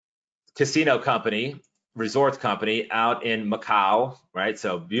casino company resorts company out in Macau, right?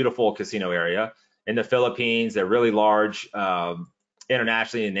 So beautiful casino area. In the Philippines, they're really large,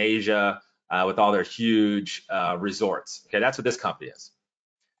 internationally in Asia, with all their huge resorts. Okay, that's what this company is.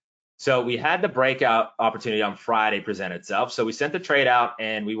 So we had the breakout opportunity on Friday present itself. So we sent the trade out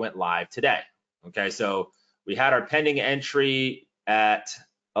and we went live today. Okay, so we had our pending entry at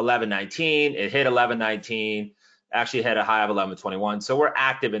 11.19. It hit 11.19. Actually had a high of 11.21. So we're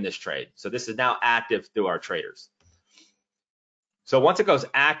active in this trade. So this is now active through our traders. So once it goes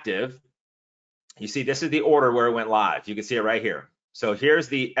active, you see this is the order where it went live. You can see it right here. So here's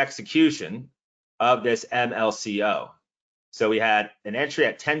the execution of this MLCO. So we had an entry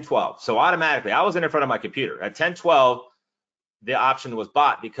at 10:12. So automatically, I was in front of my computer. At 10:12, the option was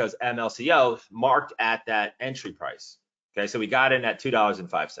bought because MLCO marked at that entry price. Okay, so we got in at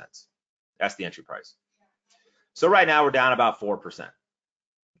 $2.05. That's the entry price. So right now we're down about 4%.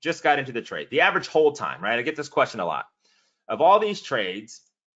 Just got into the trade. The average hold time, right? I get this question a lot. Of all these trades,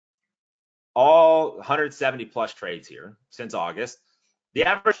 all 170 plus trades here since August, the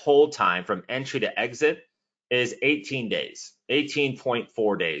average hold time from entry to exit is 18 days,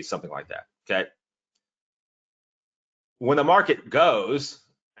 18.4 days, something like that, okay? When the market goes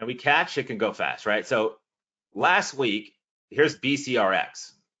and we catch, it can go fast, right? So last week, here's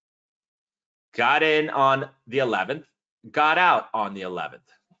BCRX. Got in on the 11th, got out on the 11th.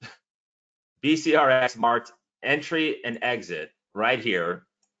 BCRX marked entry and exit right here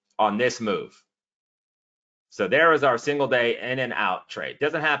on this move. So there is our single day in and out trade.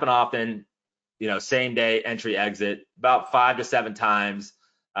 Doesn't happen often, you know, same day entry exit, about 5 to 7 times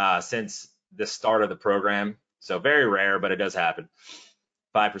since the start of the program. So very rare, but it does happen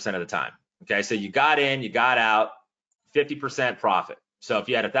 5% of the time. Okay, so you got in, you got out, 50% profit. So if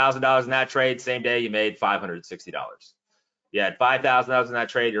you had $1,000 in that trade, same day you made $560. You had $5,000 in that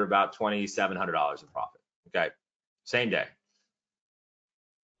trade, you're about $2,700 in profit. Okay, same day.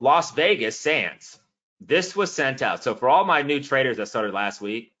 Las Vegas Sands. This was sent out. So for all my new traders that started last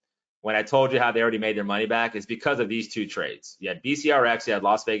week, when I told you how they already made their money back, is because of these two trades. You had BCRX, you had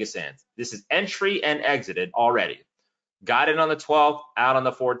Las Vegas Sands. This is entry and exited already. Got in on the 12th, out on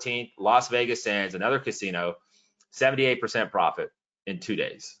the 14th. Las Vegas Sands, another casino, 78% profit in 2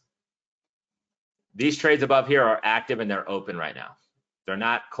 days. These trades above here are active and they're open right now. They're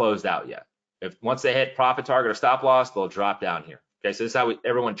not closed out yet. If once they hit profit target or stop loss, they'll drop down here. Okay, so this is how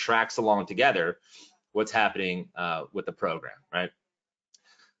everyone tracks along together what's happening with the program, right?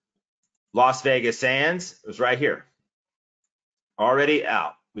 Las Vegas Sands was right here, already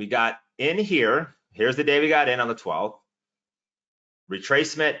out. We got in here. Here's the day we got in on the 12th.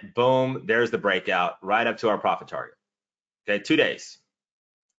 Retracement, boom, there's the breakout right up to our profit target. Okay, 2 days.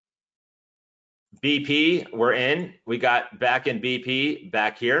 BP, we're in. We got back in BP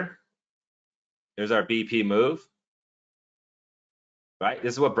back here. There's our BP move. Right,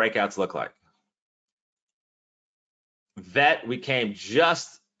 this is what breakouts look like. VET, we came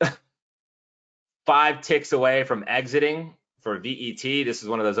just 5 ticks away from exiting for VET. This is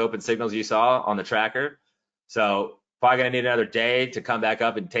one of those open signals you saw on the tracker. So probably gonna need another day to come back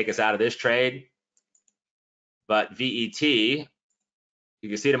up and take us out of this trade. But VET, you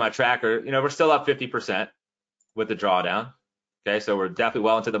can see it in my tracker, you know, we're still up 50% with the drawdown. Okay, so we're definitely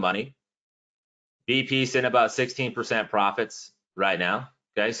well into the money. BP's in about 16% profits right now.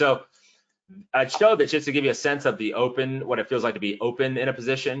 Okay, so I showed that just to give you a sense of the open, what it feels like to be open in a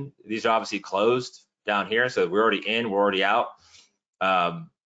position. These are obviously closed down here, so we're already in, we're already out.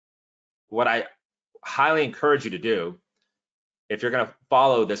 What I highly encourage you to do, if you're going to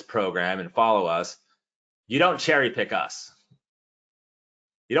follow this program and follow us, you don't cherry pick us.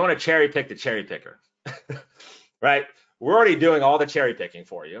 You don't want to cherry pick the cherry picker, right? We're already doing all the cherry picking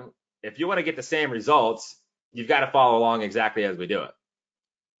for you. If you want to get the same results, you've got to follow along exactly as we do it.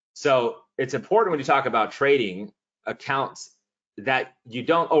 So it's important when you talk about trading accounts that you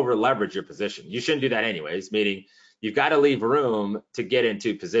don't over leverage your position. You shouldn't do that anyways, meaning you've got to leave room to get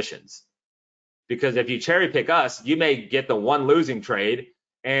into positions. Because if you cherry pick us, you may get the one losing trade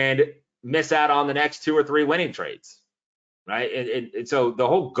and miss out on the next 2 or 3 winning trades, right? And so the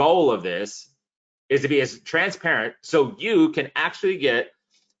whole goal of this is to be as transparent so you can actually get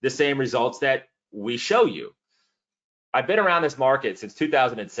the same results that we show you. I've been around this market since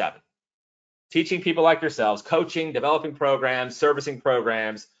 2007, teaching people like yourselves, coaching, developing programs, servicing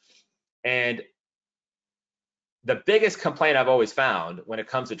programs. And the biggest complaint I've always found when it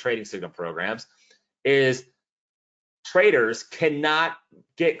comes to trading signal programs is traders cannot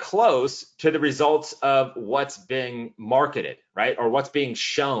get close to the results of what's being marketed, right? Or what's being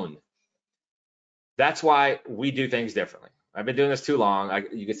shown. That's why we do things differently. I've been doing this too long.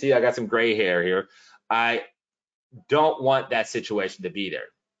 You can see I got some gray hair here. I don't want that situation to be there.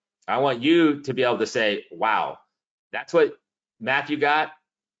 I want you to be able to say, wow, that's what Matthew got.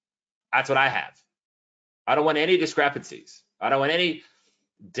 That's what I have. I don't want any discrepancies. I don't want any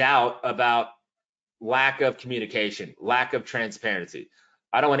doubt about lack of communication, lack of transparency.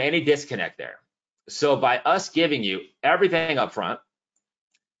 I don't want any disconnect there. So by us giving you everything up front,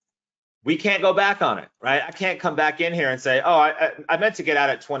 we can't go back on it, right? I can't come back in here and say, oh, I meant to get out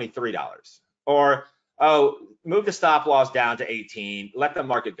at $23, or, oh, move the stop loss down to 18, let the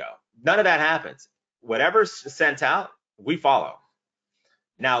market go. None of that happens. Whatever's sent out, we follow.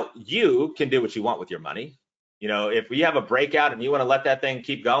 Now, you can do what you want with your money. You know, if we have a breakout and you want to let that thing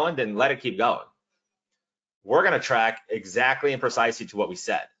keep going, then let it keep going. We're going to track exactly and precisely to what we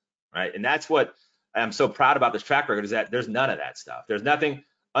said, right? And that's what I'm so proud about this track record, is that there's none of that stuff. There's nothing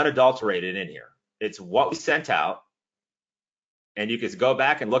unadulterated in here. It's what we sent out, and you can go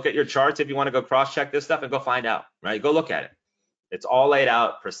back and look at your charts if you want to go cross-check this stuff and go find out, right? Go look at it. It's all laid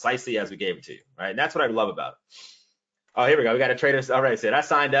out precisely as we gave it to you, right? And that's what I love about it. Oh, here we go. We got a trader already said, I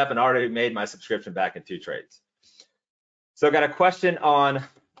signed up and already made my subscription back in 2 trades. So I got a question on,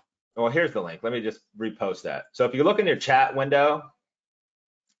 well, here's the link. Let me just repost that. So if you look in your chat window,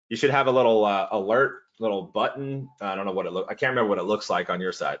 you should have a little alert, little button. I don't know what it looks, I can't remember what it looks like on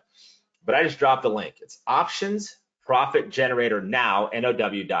your side, but I just dropped the link. It's Options Profit Generator Now,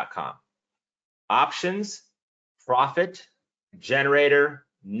 NOW.com. Options Profit Generator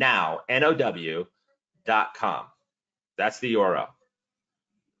Now, NOW.com. That's the URL.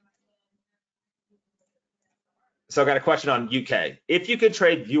 So I got a question on UK. If you could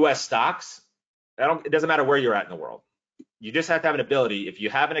trade US stocks, it doesn't matter where you're at in the world. You just have to have an ability. If you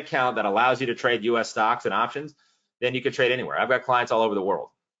have an account that allows you to trade US stocks and options, then you could trade anywhere. I've got clients all over the world.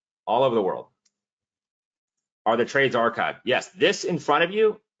 All over the world. Are the trades archived? Yes. This in front of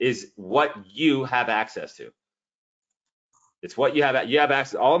you is what you have access to. It's what you have. You have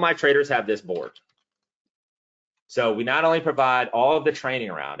access. All of my traders have this board. So we not only provide all of the training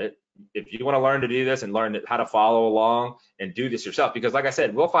around it, if you want to learn to do this and learn how to follow along and do this yourself, because like I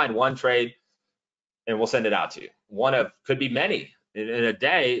said, we'll find one trade and we'll send it out to you. One of, could be many. In a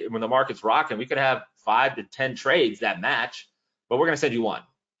day when the market's rocking, we could have 5 to 10 trades that match, but we're going to send you one.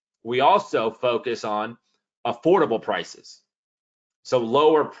 We also focus on affordable prices, so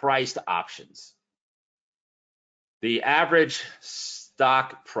lower priced options. The average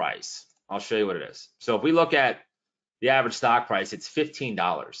stock price, I'll show you what it is. So if we look at the average stock price, it's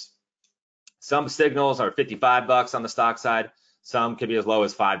 $15. Some signals are $55 on the stock side. Some could be as low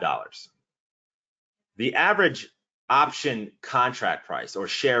as $5. The average option contract price or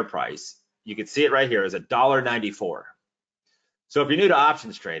share price, you can see it right here, is $1.94. So if you're new to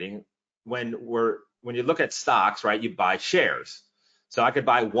options trading, when you look at stocks, right, you buy shares. So I could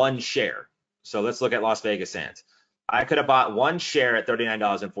buy 1 share. So let's look at Las Vegas Sands. I could have bought 1 share at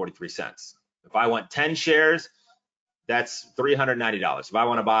 $39.43. If I want 10 shares, that's $390. If I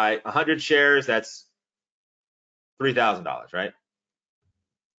want to buy 100 shares, that's $3,000, right?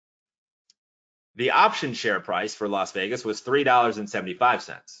 The option share price for Las Vegas was $3.75.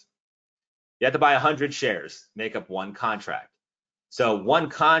 You have to buy 100 shares, make up 1 contract. So 1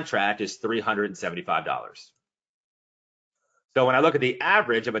 contract is $375. So when I look at the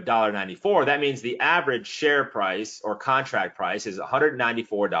average of $1.94, that means the average share price or contract price is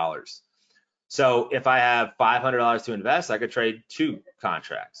 $194. So if I have $500 to invest, I could trade 2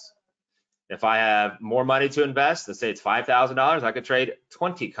 contracts. If I have more money to invest, let's say it's $5,000, I could trade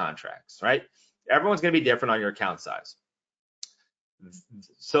 20 contracts, right? Everyone's going to be different on your account size.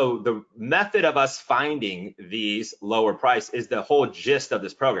 So the method of us finding these lower price is the whole gist of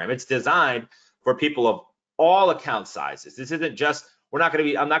this program. It's designed for people of all account sizes. This isn't just, I'm not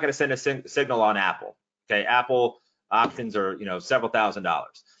going to send a signal on Apple. Okay, Apple options are, several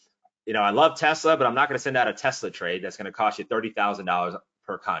 $1,000s. I love Tesla, but I'm not going to send out a Tesla trade that's going to cost you $30,000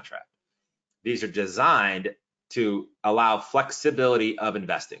 per contract. These are designed to allow flexibility of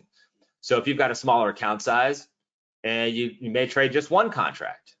investing. So if you've got a smaller account size, and you may trade just 1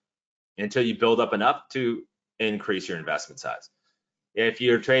 contract until you build up enough to increase your investment size. If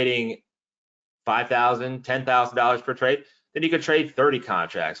you're trading $5,000, $10,000 per trade, then you could trade 30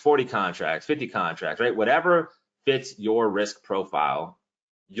 contracts, 40 contracts, 50 contracts, right? Whatever fits your risk profile,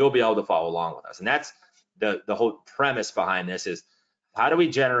 you'll be able to follow along with us. And that's the whole premise behind this, is how do we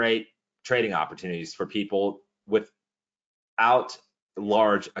generate trading opportunities for people without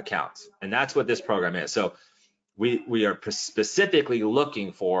large accounts? And that's what this program is. So we are specifically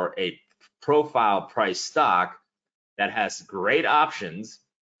looking for a profile price stock that has great options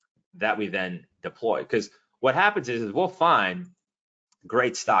that we then deploy. Because what happens is we'll find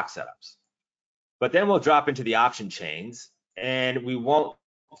great stock setups. But then we'll drop into the option chains and we won't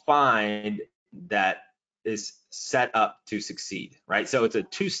find that is set up to succeed, right? So it's a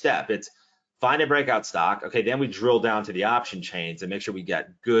two-step. It's find a breakout stock. Okay, then we drill down to the option chains and make sure we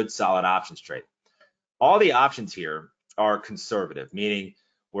get good, solid options trade. All the options here are conservative, meaning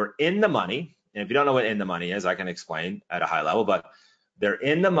we're in the money. And if you don't know what in the money is, I can explain at a high level, but they're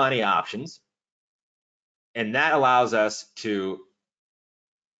in the money options. And that allows us to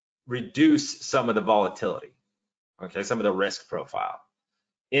reduce some of the volatility, okay, some of the risk profile.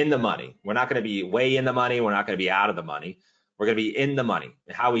 In the money. We're not going to be way in the money. We're not going to be out of the money. We're going to be in the money.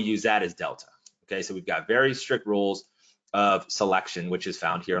 And how we use that is delta. Okay, so we've got very strict rules of selection, which is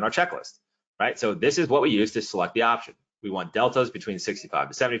found here in our checklist, right? So this is what we use to select the option. We want deltas between 65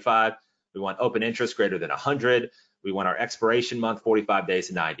 to 75. We want open interest greater than 100. We want our expiration month 45 days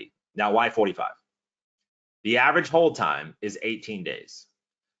to 90. Now, why 45? The average hold time is 18 days.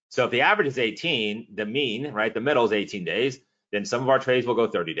 So if the average is 18, the mean, right, the middle is 18 days, then some of our trades will go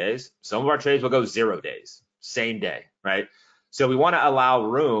 30 days. Some of our trades will go 0 days, same day, right? So we want to allow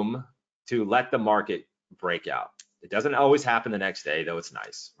room to let the market break out. It doesn't always happen the next day, though it's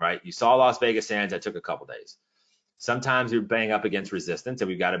nice, right? You saw Las Vegas Sands, that took a couple days. Sometimes you're bang up against resistance and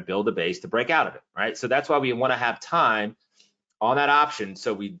we've got to build a base to break out of it, right? So that's why we want to have time on that option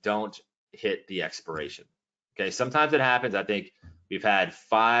so we don't hit the expiration. Okay, sometimes it happens. I think we've had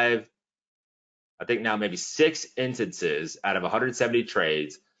now maybe 6 instances out of 170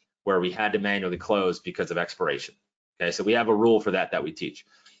 trades where we had to manually close because of expiration. Okay, so we have a rule for that we teach.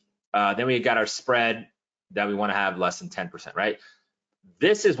 Then we got our spread that we want to have less than 10%, right?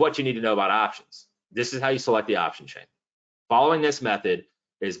 This is what you need to know about options. This is how you select the option chain. Following this method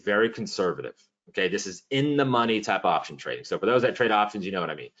is very conservative. Okay, this is in the money type option trading. So for those that trade options, you know what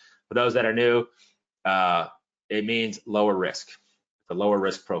I mean. For those that are new, it means lower risk. It's a lower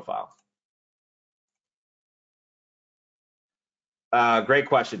risk profile. Great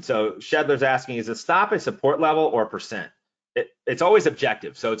question. So Shedler's asking, is the stop a support level or percent? It's always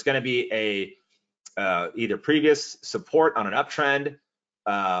objective. So it's going to be a either previous support on an uptrend,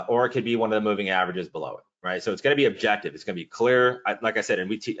 or it could be one of the moving averages below it, right? So it's going to be objective. It's going to be clear. Like I said,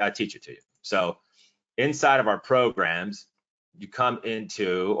 and I teach it to you. So inside of our programs, you come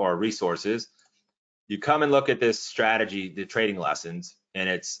into, or resources, you come and look at this strategy, the trading lessons, and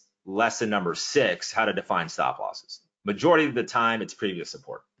it's lesson number 6, how to define stop losses. Majority of the time, it's previous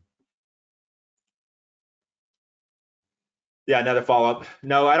support. Yeah, another follow-up.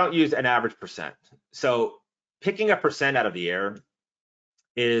 No, I don't use an average percent. So picking a percent out of the air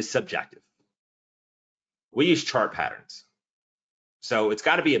is subjective. We use chart patterns. So it's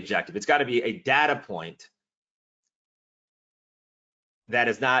got to be objective. It's got to be a data point that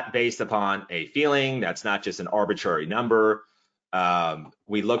is not based upon a feeling. That's not just an arbitrary number.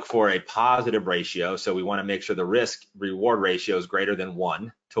 We look for a positive ratio, so we want to make sure the risk reward ratio is greater than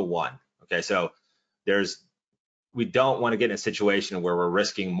 1 to 1. Okay, so we don't want to get in a situation where we're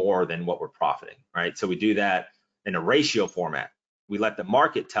risking more than what we're profiting, right? So we do that in a ratio format. We let the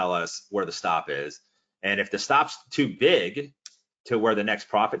market tell us where the stop is, and if the stop's too big to where the next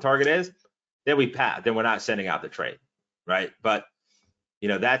profit target is, then we pass. Then we're not sending out the trade, right? But you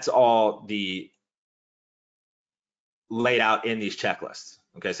know, that's all the laid out in these checklists.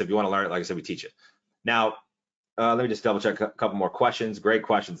 Okay, so if you want to learn it, like I said, we teach it. Now, let me just double check a couple more questions. Great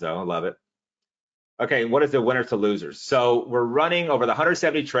questions though, I love it. Okay, what is the winners to losers? So we're running over the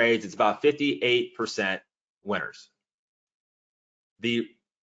 170 trades, it's about 58% winners. The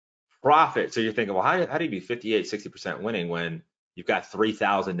profit, so you're thinking, well, how do you be 58, 60% winning when you've got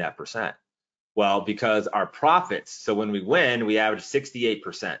 3,000 net percent? Well, because our profits, so when we win, we average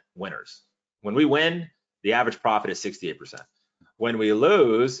 68% winners. When we win, the average profit is 68%. When we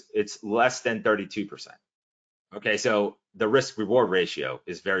lose, it's less than 32%. Okay, so the risk reward ratio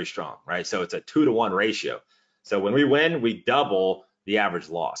is very strong, right? So it's a 2-to-1 ratio. So when we win, we double the average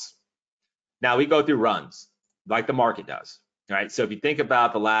loss. Now we go through runs like the market does, right? So if you think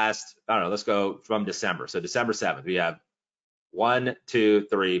about the last, I don't know, let's go from December. So December 7th, we have 1, 2,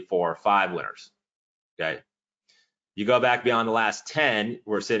 3, 4, 5 winners, okay? You go back beyond the last 10,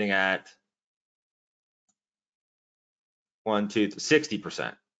 we're sitting at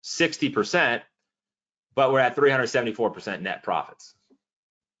 60%. 60%, but we're at 374% net profits.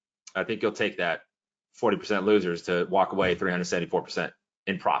 I think you'll take that 40% losers to walk away 374%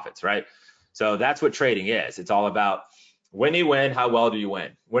 in profits, right? So that's what trading is. It's all about when you win, how well do you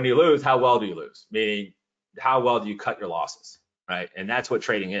win? When you lose, how well do you lose? Meaning, how well do you cut your losses, right? And that's what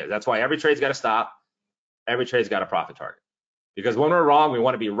trading is. That's why every trade's got to stop. Every trade's got a profit target. Because when we're wrong, we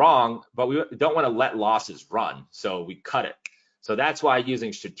want to be wrong, but we don't want to let losses run. So we cut it. So that's why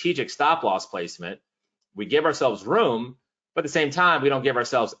using strategic stop loss placement, we give ourselves room, but at the same time, we don't give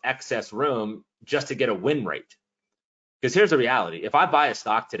ourselves excess room just to get a win rate. Because here's the reality. If I buy a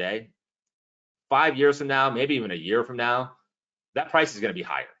stock today, 5 years from now, maybe even a year from now, that price is going to be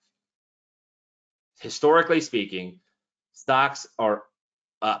higher. Historically speaking, stocks are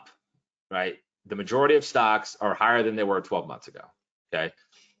up, right? The majority of stocks are higher than they were 12 months ago, okay?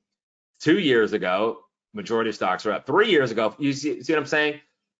 2 years ago, majority of stocks are up. 3 years ago, you see what I'm saying?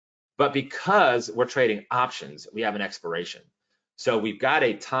 But because we're trading options, we have an expiration. So we've got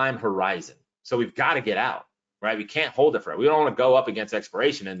a time horizon. So we've got to get out, right? We can't hold it forever. We don't want to go up against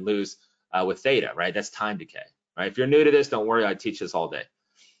expiration and lose with theta, right? That's time decay, right? If you're new to this, don't worry, I teach this all day.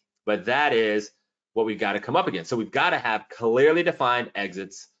 But that is what we've got to come up against. So we've got to have clearly defined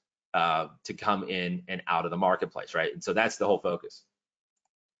exits to come in and out of the marketplace, right? And so that's the whole focus.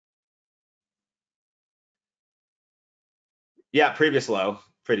 Yeah, previous low,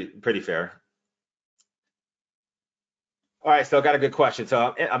 pretty fair. All right, so I got a good question.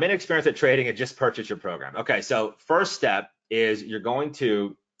 So I'm inexperienced at trading and just purchase your program. Okay, so first step is you're going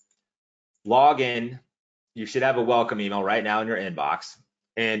to log in. You should have a welcome email right now in your inbox.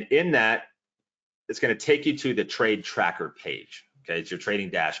 And in that, it's going to take you to the trade tracker page. Okay, it's your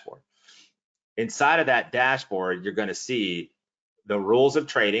trading dashboard. Inside of that dashboard, you're going to see the rules of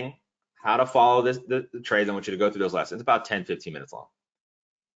trading, how to follow the trades. I want you to go through those lessons, about 10, 15 minutes long.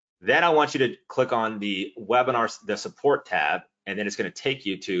 Then I want you to click on the webinar, the support tab, and then it's going to take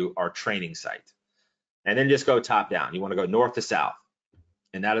you to our training site. And then just go top down. You want to go north to south,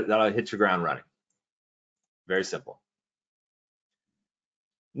 and that'll hit your ground running. Very simple.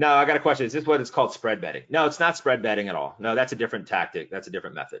 No, I got a question. Is this what it's called, spread betting? No, it's not spread betting at all. No, that's a different tactic. That's a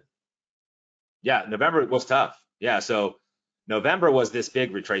different method. Yeah, November was tough. Yeah, so November was this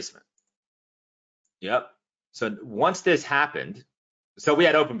big retracement. Yep. So once this happened, so we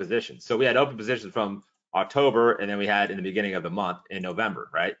had open positions. So we had open positions from October, and then we had in the beginning of the month in November,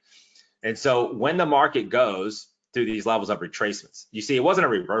 right? And so when the market goes through these levels of retracements, you see it wasn't a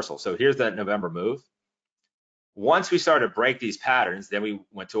reversal. So here's that November move. Once we started to break these patterns, then we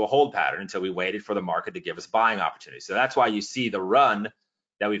went to a hold pattern until we waited for the market to give us buying opportunities. So that's why you see the run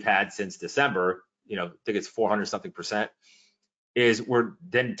that we've had since December, you know, I think it's 400 something percent, is we're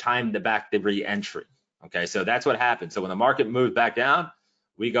then time to back the re-entry. Okay, so that's what happens. So when the market moves back down,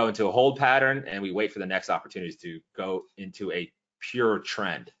 we go into a hold pattern and we wait for the next opportunities to go into a pure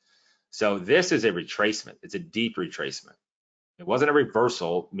trend. So this is a retracement. It's a deep retracement. It wasn't a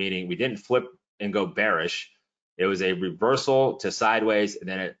reversal, meaning we didn't flip and go bearish. It was a reversal to sideways and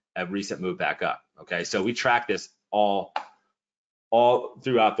then a recent move back up. Okay, so we track this all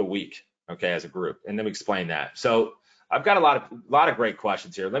throughout the week, okay, as a group, and then we explain that. So I've got a lot of great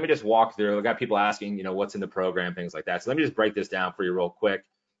questions here. Let me just walk through. I've got people asking, you know, what's in the program, things like that. So let me just break this down for you real quick,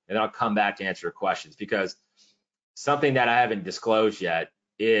 and then I'll come back to answer your questions, because something that I haven't disclosed yet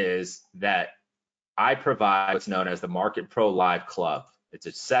is that I provide what's known as the Market Pro Live Club. It's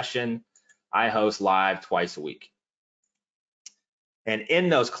a session I host live twice a week. And in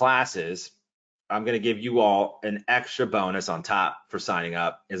those classes, I'm going to give you all an extra bonus on top for signing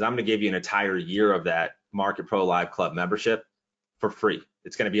up, is I'm going to give you an entire year of that Market Pro Live Club membership for free.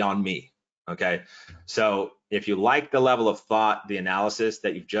 It's going to be on me, okay? So if you like the level of thought, the analysis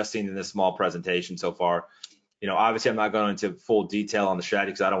that you've just seen in this small presentation so far, you know, obviously I'm not going into full detail on the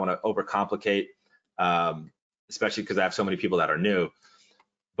strategy because I don't want to overcomplicate, especially because I have so many people that are new.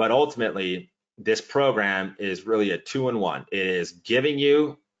 But ultimately, this program is really a 2-in-1. It is giving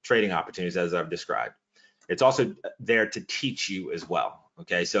you trading opportunities, as I've described. It's also there to teach you as well,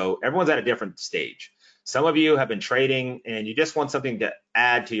 okay? So everyone's at a different stage. Some of you have been trading and you just want something to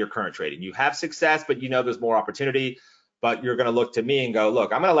add to your current trading. You have success, but you know there's more opportunity, but you're going to look to me and go,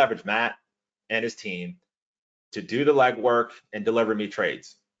 look, I'm going to leverage Matt and his team to do the legwork and deliver me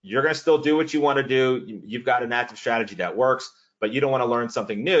trades. You're going to still do what you want to do. You've got an active strategy that works, but you don't want to learn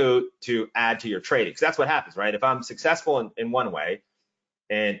something new to add to your trading, because that's what happens, right? If I'm successful in one way,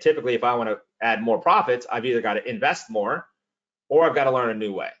 and typically if I want to add more profits, I've either got to invest more or I've got to learn a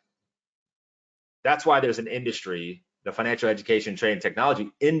new way. That's why there's an industry, the financial education, trading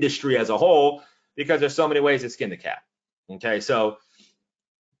technology industry as a whole, because there's so many ways to skin the cat, okay? So,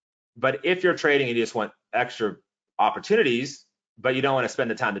 but if you're trading and you just want extra opportunities, but you don't want to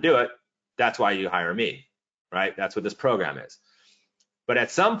spend the time to do it, that's why you hire me, right? That's what this program is. But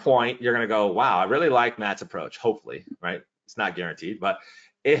at some point, you're going to go, wow, I really like Matt's approach, hopefully, right? It's not guaranteed, but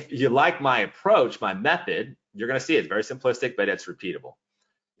if you like my approach, my method, you're going to see it's very simplistic, but it's repeatable.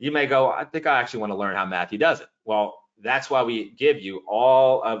 You may go, I think I actually want to learn how Matthew does it. Well, that's why we give you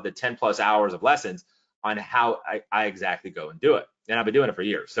all of the 10+ hours of lessons on how I exactly go and do it. And I've been doing it for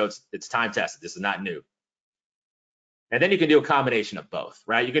years. So it's time tested. This is not new. And then you can do a combination of both,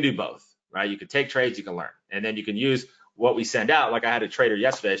 right? You can do both, right? You can take trades, you can learn. And then you can use what we send out. Like I had a trader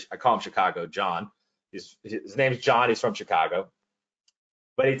yesterday, I call him Chicago John. His name's John, he's from Chicago.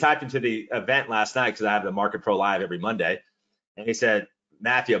 But he typed into the event last night because I have the Market Pro Live every Monday. And he said,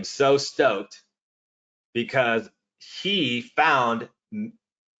 Matthew, I'm so stoked because he found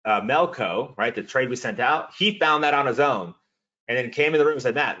Melco, right? The trade we sent out, he found that on his own. And then came in the room and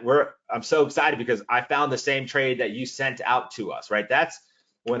said, Matt, I'm so excited because I found the same trade that you sent out to us, right? That's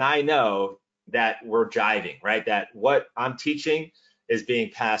when I know that we're jiving, right? That what I'm teaching is being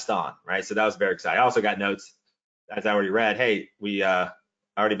passed on, right? So that was very exciting. I also got notes, as I already read, hey, I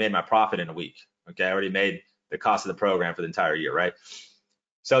already made my profit in a week, okay? I already made the cost of the program for the entire year, right?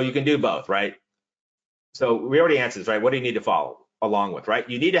 So you can do both, right? So we already answered this, right? What do you need to follow along with, right?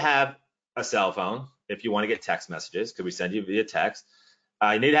 You need to have a cell phone if you want to get text messages, because we send you via text.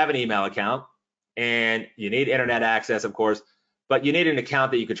 You need to have an email account, and you need internet access, of course, but you need an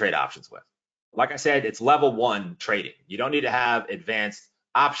account that you can trade options with. Like I said, it's level 1 trading. You don't need to have advanced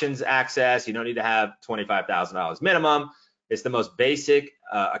options access. You don't need to have $25,000 minimum. It's the most basic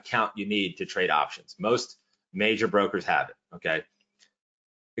account you need to trade options. Most major brokers have it, okay?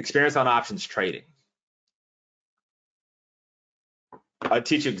 Experience on options trading. I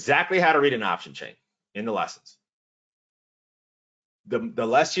teach you exactly how to read an option chain in the lessons. The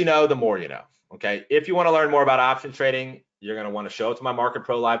less you know, the more you know, okay? If you want to learn more about option trading, you're going to want to show up to my Market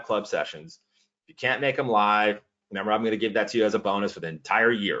Pro Live Club sessions. If you can't make them live, remember, I'm going to give that to you as a bonus for the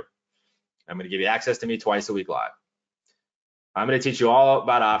entire year. I'm going to give you access to me twice a week live. I'm going to teach you all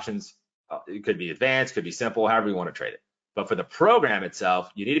about options. It could be advanced, could be simple, however you want to trade it. But for the program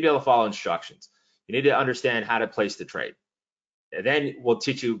itself, you need to be able to follow instructions. You need to understand how to place the trade. And then we'll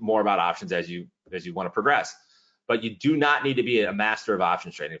teach you more about options as you want to progress. But you do not need to be a master of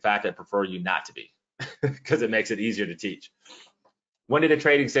options trading. In fact, I prefer you not to be because it makes it easier to teach. When do the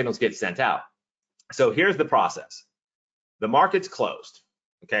trading signals get sent out? So here's the process. The market's closed.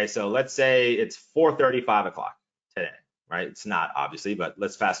 Okay, so let's say it's 4:30, 5 o'clock today, right? It's not, obviously, but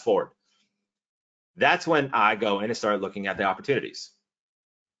let's fast forward. That's when I go in and start looking at the opportunities.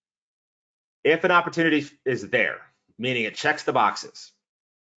 If an opportunity is there, meaning it checks the boxes,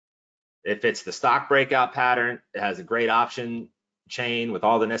 if it's the stock breakout pattern, it has a great option chain with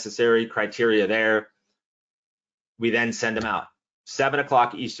all the necessary criteria there, we then send them out 7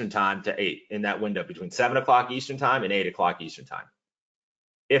 o'clock Eastern time to 8, in that window between 7 o'clock Eastern time and 8 o'clock Eastern time.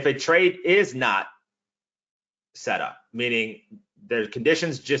 If a trade is not set up, meaning the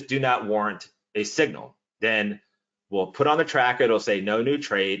conditions just do not warrant a signal, then we'll put on the tracker, it'll say no new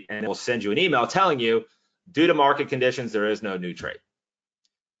trade, and we'll send you an email telling you, due to market conditions, there is no new trade.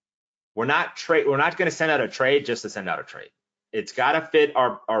 We're not going to send out a trade just to send out a trade. It's got to fit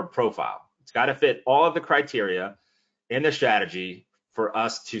our profile. It's got to fit all of the criteria in the strategy for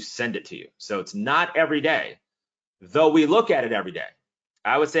us to send it to you. So it's not every day, though we look at it every day.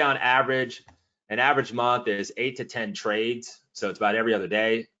 I would say on average, an average month is 8 to 10 trades. So it's about every other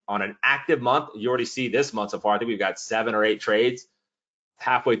day. On an active month, you already see this month so far, I think we've got 7 or 8 trades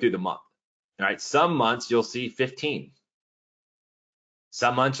halfway through the month. All right, some months you'll see 15.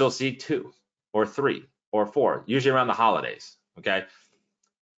 Some months you'll see 2 or 3 or 4, usually around the holidays, okay?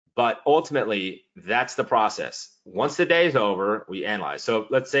 But ultimately, that's the process. Once the day is over, we analyze. So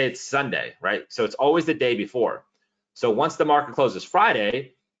let's say it's Sunday, right? So it's always the day before. So once the market closes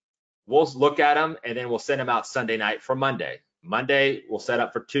Friday, we'll look at them and then we'll send them out Sunday night for Monday. Monday, we'll set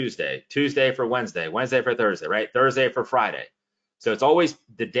up for Tuesday. Tuesday for Wednesday. Wednesday for Thursday, right? Thursday for Friday. So it's always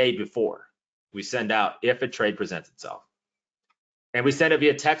the day before we send out if a trade presents itself. And we send it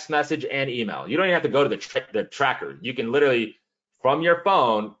via text message and email. You don't even have to go to the tracker. You can literally, from your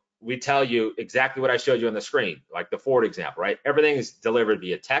phone, we tell you exactly what I showed you on the screen, like the Ford example, right? Everything is delivered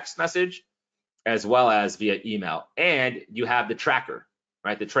via text message as well as via email. And you have the tracker,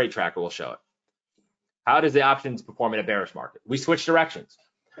 right? The trade tracker will show it. How does the options perform in a bearish market? We switch directions.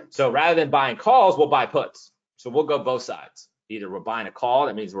 So rather than buying calls, we'll buy puts. So we'll go both sides. Either we're buying a call,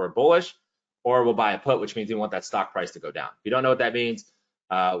 that means we're bullish, or we'll buy a put, which means we want that stock price to go down. If you don't know what that means,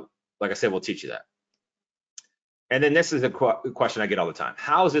 like I said, we'll teach you that. And then this is a question I get all the time.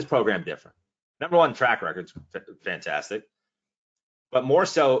 How is this program different? Number one, track record's fantastic, but more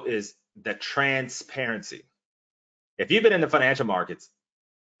so is the transparency. If you've been in the financial markets,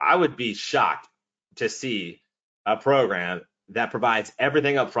 I would be shocked to see a program that provides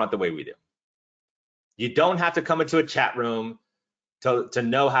everything up front the way we do. You don't have to come into a chat room to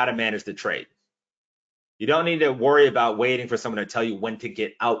know how to manage the trade. You don't need to worry about waiting for someone to tell you when to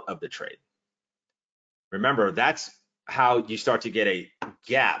get out of the trade. Remember, that's how you start to get a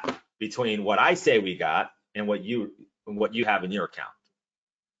gap between what I say we got and what you have in your account.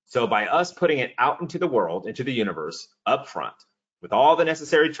 So by us putting it out into the world, into the universe up front, with all the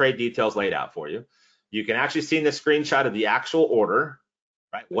necessary trade details laid out for you, you can actually see in the screenshot of the actual order,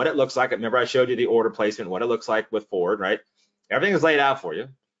 right? What it looks like. Remember, I showed you the order placement, what it looks like with forward, right? Everything is laid out for you.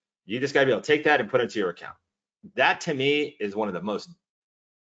 You just got to be able to take that and put it into your account. That to me is one of the most,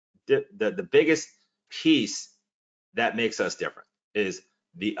 the biggest piece that makes us different is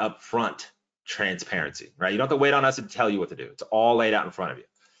the upfront transparency, right? You don't have to wait on us to tell you what to do. It's all laid out in front of you.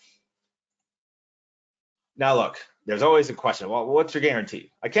 Now look, there's always a question, well, what's your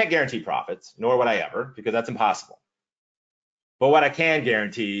guarantee? I can't guarantee profits, nor would I ever, because that's impossible. But what I can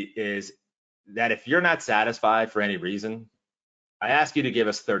guarantee is that if you're not satisfied for any reason, I ask you to give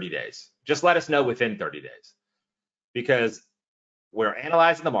us 30 days. Just let us know within 30 days, because we're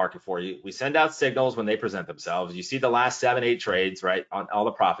analyzing the market for you. We send out signals when they present themselves. You see the last 7, 8 trades, right, on all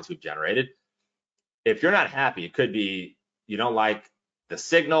the profits we've generated. If you're not happy, it could be you don't like the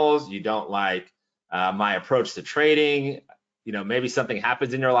signals, you don't like my approach to trading, you know, maybe something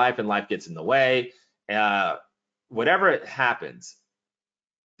happens in your life and life gets in the way. Whatever it happens,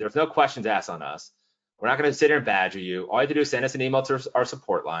 there's no questions asked on us. We're not going to sit here and badger you. All you have to do is send us an email to our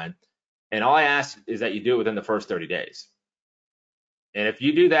support line. And all I ask is that you do it within the first 30 days. And if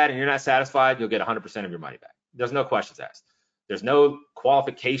you do that and you're not satisfied, you'll get 100% of your money back. There's no questions asked. There's no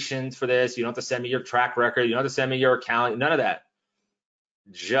qualifications for this. You don't have to send me your track record. You don't have to send me your account. None of that.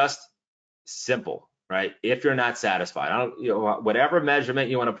 Just simple, right? If you're not satisfied, whatever measurement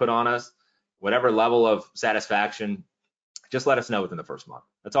you want to put on us, whatever level of satisfaction, just let us know within the first month.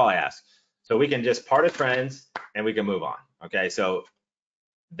 That's all I ask. So we can just part as friends and we can move on. Okay, so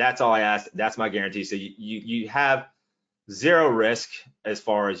that's all I ask. That's my guarantee. So you have zero risk as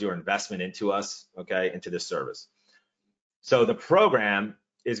far as your investment into us, okay, into this service. So the program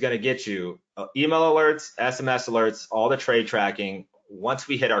is going to get you email alerts, SMS alerts, all the trade tracking once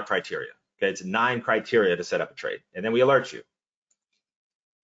we hit our criteria. Okay, it's 9 criteria to set up a trade, and then we alert you.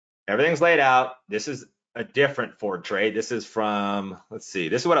 Everything's laid out. This is a different Ford trade. This is from, let's see,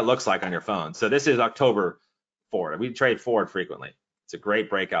 this is what it looks like on your phone. So this is October Ford. We trade Ford frequently. It's a great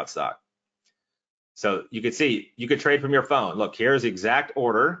breakout stock. So you can see, you could trade from your phone. Look, here's the exact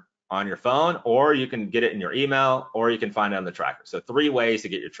order on your phone, or you can get it in your email, or you can find it on the tracker. So 3 ways to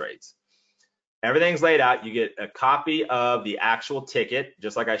get your trades. Everything's laid out. You get a copy of the actual ticket,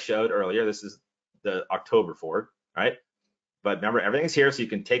 just like I showed earlier. This is the October Ford, right? But remember, everything's here, so you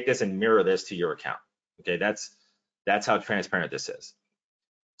can take this and mirror this to your account. Okay, that's how transparent this is.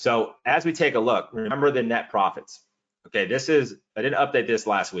 So as we take a look, remember the net profits. Okay, this is, I didn't update this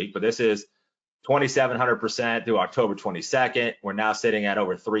last week, but this is 2,700% through October 22nd. We're now sitting at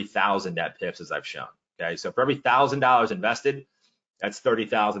over 3,000 net pips, as I've shown. Okay, so for every $1,000 invested, that's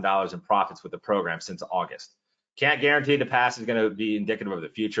 $30,000 in profits with the program since August. Can't guarantee the past is going to be indicative of the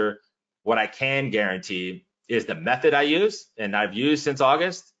future. What I can guarantee is the method I use, and I've used since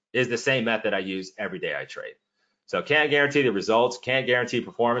August, is the same method I use every day I trade. So can't guarantee the results, can't guarantee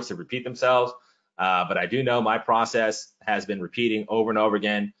performance to repeat themselves, but I do know my process has been repeating over and over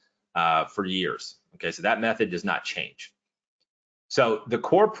again for years. Okay, so that method does not change. So the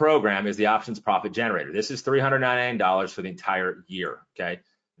core program is the options profit generator. This is $399 for the entire year. Okay,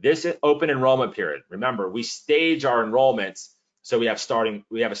 this is open enrollment period. Remember, we stage our enrollments so we have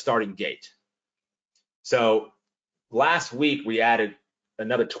a starting gate. So last week we added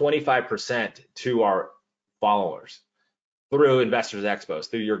another 25% to our followers through Investors Expos,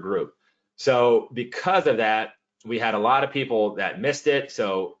 through your group. So because of that, we had a lot of people that missed it.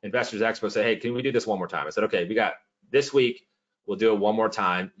 So Investors Expo said, hey, can we do this one more time? I said, okay, we got this week. We'll do it one more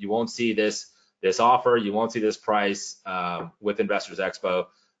time. You won't see this offer. You won't see this price with Investors Expo.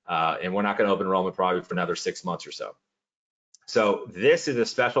 And we're not going to open enrollment probably for another 6 months or so. So this is a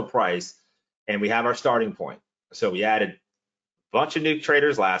special price, and we have our starting point. So we added a bunch of new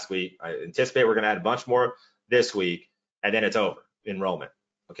traders last week. I anticipate we're going to add a bunch more this week, and then it's over, enrollment.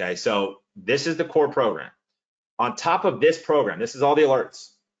 Okay, so this is the core program. On top of this program, this is all the alerts.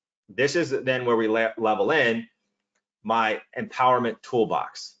 This is then where we level in my empowerment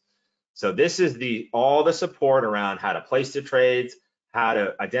toolbox. So this is all the support around how to place the trades, how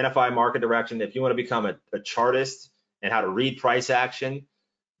to identify market direction. If you want to become a chartist and how to read price action,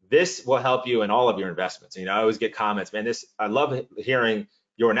 this will help you in all of your investments. You know, I always get comments, man, I love hearing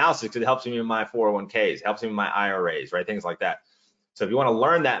your analysis because it helps me in my 401ks, helps me in my IRAs, right? Things like that. So if you want to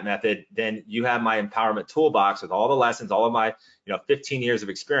learn that method, then you have my empowerment toolbox with all the lessons, all of my 15 years of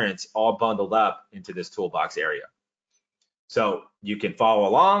experience all bundled up into this toolbox area. So you can follow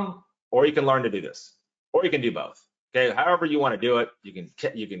along or you can learn to do this. or you can do both. Okay, however you want to do it, you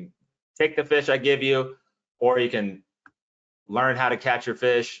can take the fish I give you, or you can learn how to catch your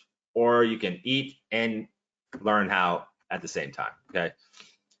fish, or you can eat and learn how at the same time. Okay.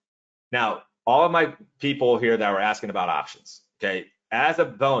 Now, all of my people here that were asking about options, okay, as a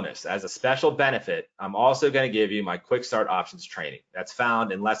bonus, as a special benefit, I'm also going to give you my quick start options training. That's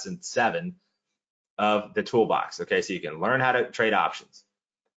found in lesson 7 of the toolbox. Okay, so you can learn how to trade options.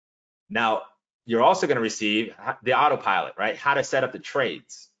 Now, you're also going to receive the autopilot, right? How to set up the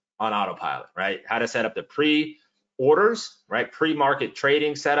trades on autopilot, right? How to set up the pre-orders, right? Pre-market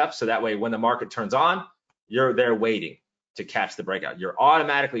trading setup, so that way when the market turns on, you're there waiting to catch the breakout. You're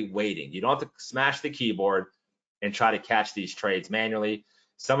automatically waiting. You don't have to smash the keyboard and try to catch these trades manually.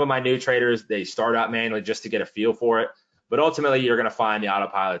 Some of my new traders, they start out manually just to get a feel for it, but ultimately you're going to find the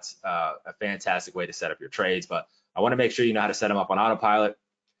autopilot's a fantastic way to set up your trades. But I want to make sure you know how to set them up on autopilot.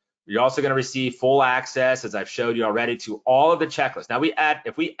 You're also going to receive full access, as I've showed you already, to all of the checklists. Now,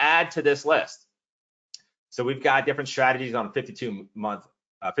 if we add to this list, so we've got different strategies on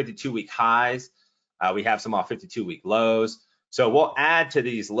 52-week highs. We have some on 52-week lows. So we'll add to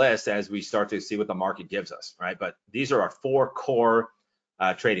these lists as we start to see what the market gives us, right? But these are our 4 core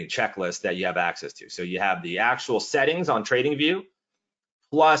trading checklists that you have access to. So you have the actual settings on TradingView,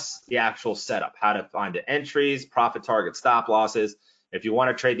 plus the actual setup, how to find the entries, profit target, stop losses. If you want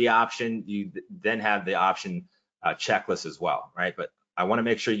to trade the option, you then have the option checklist as well, right? But I want to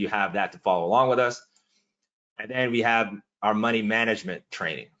make sure you have that to follow along with us. And then we have our money management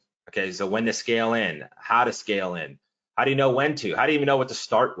training. Okay, so when to scale in, how to scale in, how do you know when to, how do you even know what to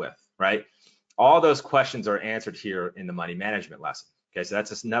start with, right? All those questions are answered here in the money management lesson. Okay, so that's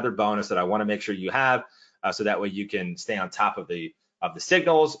just another bonus that I want to make sure you have, so that way you can stay on top of the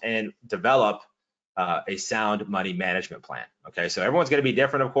signals and develop a sound money management plan. Okay, so everyone's going to be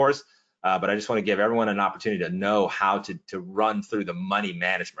different, of course, but I just want to give everyone an opportunity to know how to run through the money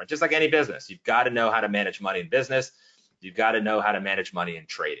management. Just like any business, you've got to know how to manage money in business. You've got to know how to manage money in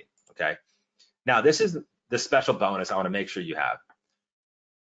trading. Okay, now this is the special bonus I want to make sure you have.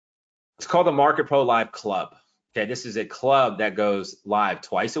 It's called the Market Pro Live Club. Okay, this is a club that goes live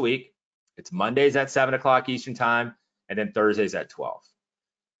twice a week. It's Mondays at 7 o'clock Eastern time, and then Thursdays at 12.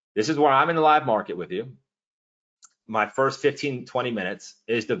 This is where I'm in the live market with you. My first 15-20 minutes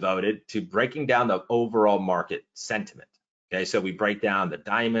is devoted to breaking down the overall market sentiment. Okay, so we break down the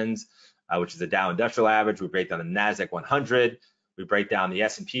diamonds, which is the Dow Industrial Average. We break down the NASDAQ 100. We break down the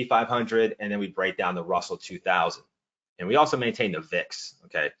S&P 500, and then we break down the Russell 2000. And we also maintain the VIX.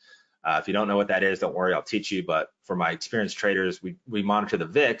 Okay, if you don't know what that is, don't worry, I'll teach you. But for my experienced traders, we monitor the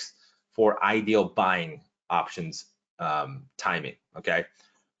VIX for ideal buying options timing. Okay.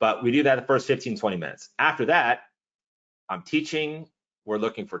 But we do that the first 15-20 minutes. After that, I'm teaching. We're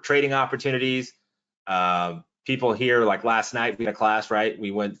looking for trading opportunities. People here, like last night, we had a class, right? We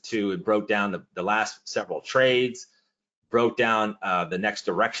went to and broke down the last several trades, broke down the next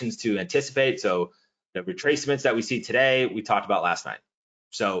directions to anticipate. So the retracements that we see today, we talked about last night.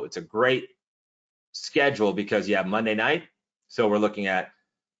 So it's a great schedule because you have Monday night. So we're looking at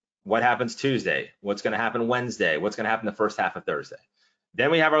what happens Tuesday, what's going to happen Wednesday, what's going to happen the first half of Thursday.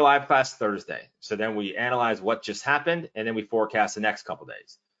 Then we have our live class Thursday. So then we analyze what just happened, and then we forecast the next couple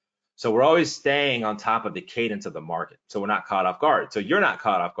days. So we're always staying on top of the cadence of the market, so we're not caught off guard. So you're not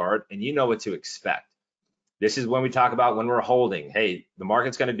caught off guard, and you know what to expect. This is when we talk about when we're holding. Hey, the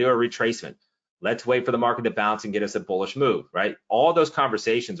market's going to do a retracement. Let's wait for the market to bounce and get us a bullish move, right? All those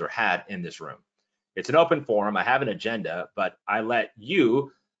conversations are had in this room. It's an open forum. I have an agenda, but I let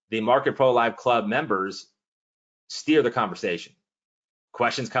you, the Market Pro Live Club members, steer the conversation.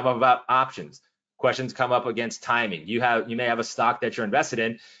 Questions come up about options. Questions come up against timing. You may have a stock that you're invested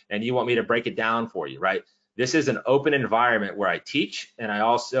in and you want me to break it down for you, right? This is an open environment where I teach and I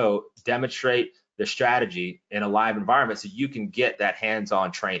also demonstrate the strategy in a live environment so you can get that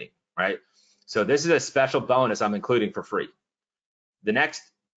hands-on training, right? So this is a special bonus I'm including for free. The next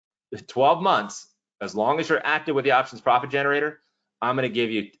 12 months, as long as you're active with the Options Profit Generator, I'm going to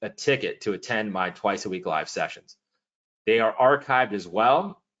give you a ticket to attend my twice-a-week live sessions. They are archived as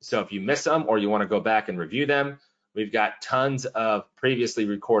well. So if you miss them or you want to go back and review them, we've got tons of previously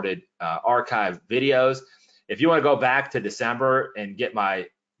recorded archive videos. If you want to go back to December and get my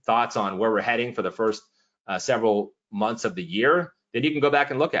thoughts on where we're heading for the first several months of the year, then you can go back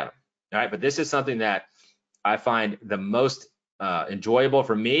and look at them. All right, but this is something that I find the most enjoyable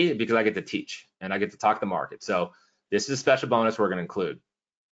for me because I get to teach and I get to talk the market. So this is a special bonus we're going to include.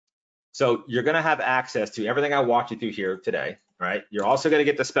 So you're going to have access to everything I walked you through here today, right? You're also going to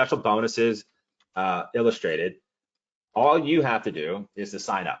get the special bonuses illustrated. All you have to do is to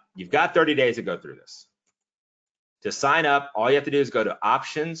sign up. You've got 30 days to go through this. To sign up, all you have to do is go to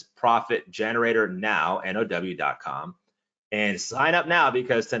optionsprofitgeneratornow.com and sign up now,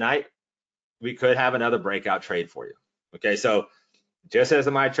 because tonight we could have another breakout trade for you. Okay, so just as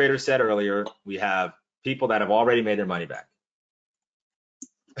my trader said earlier, we have people that have already made their money back.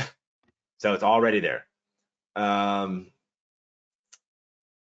 So it's already there. I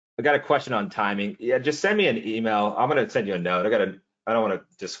got a question on timing. Yeah, just send me an email. I'm gonna send you a note. I don't want to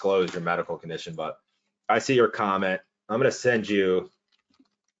disclose your medical condition, but I see your comment. I'm gonna send you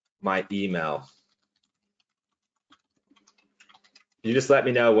my email. You just let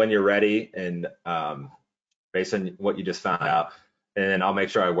me know when you're ready, and based on what you just found out, and then I'll make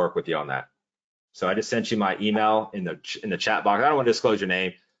sure I work with you on that. So I just sent you my email in the chat box. I don't want to disclose your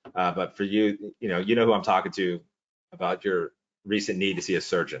name, but for you, you know who I'm talking to about your recent need to see a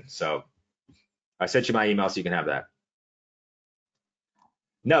surgeon. So I sent you my email so you can have that.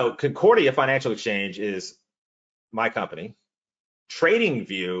 No, Concordia Financial Exchange is my company.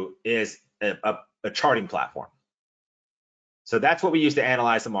 TradingView is a charting platform. So that's what we use to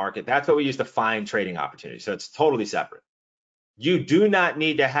analyze the market. That's what we use to find trading opportunities. So it's totally separate. You do not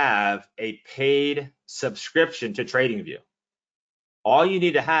need to have a paid subscription to TradingView. All you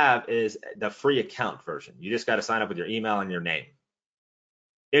need to have is the free account version. You just got to sign up with your email and your name.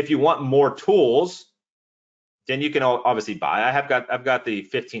 If you want more tools, then you can obviously buy. I've got the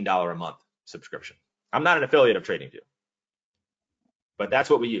 $15 a month subscription. I'm not an affiliate of TradingView, but that's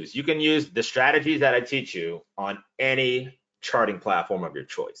what we use. You can use the strategies that I teach you on any charting platform of your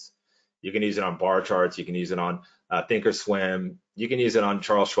choice. You can use it on bar charts. You can use it on Thinkorswim. You can use it on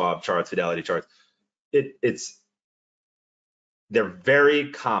Charles Schwab charts, Fidelity charts. They're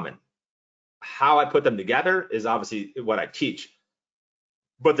very common. How I put them together is obviously what I teach,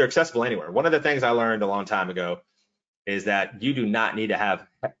 but they're accessible anywhere. One of the things I learned a long time ago is that you do not need to have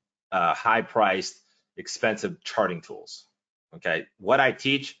high-priced, expensive charting tools. Okay, what I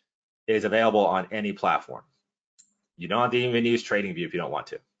teach is available on any platform. You don't have to even use TradingView if you don't want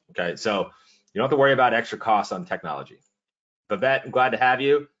to. Okay, so you don't have to worry about extra costs on technology. Babette, I'm glad to have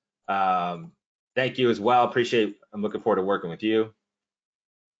you. Thank you as well. Appreciate. I'm looking forward to working with you.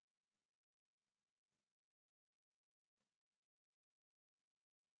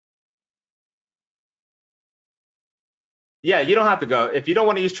 Yeah, you don't have to go. If you don't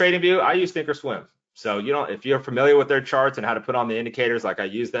want to use TradingView, I use Thinkorswim. So if you're familiar with their charts and how to put on the indicators like I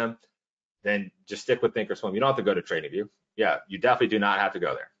use them, then just stick with Thinkorswim. You don't have to go to TradingView. Yeah, you definitely do not have to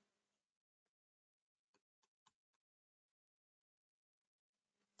go there.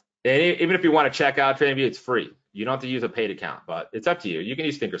 And even if you want to check out TradingView, it's free. You don't have to use a paid account, but it's up to you. You can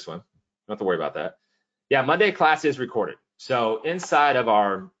use Thinkorswim. You don't have to worry about that. Yeah, Monday class is recorded. So inside of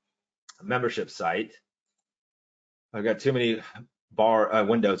our membership site, I've got too many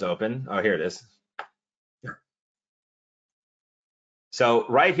windows open. Oh, here it is. So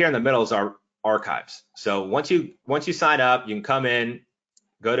right here in the middle is our archives. So once you sign up, you can come in,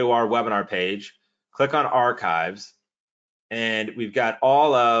 go to our webinar page, click on archives, and we've got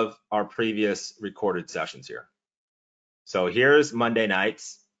all of our previous recorded sessions here. So here's Monday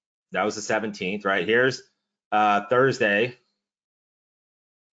nights. That was the 17th, right? Here's Thursday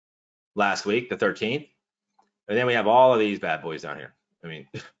last week, the 13th. And then we have all of these bad boys down here. I mean,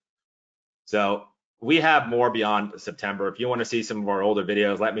 so we have more beyond September. If you want to see some of our older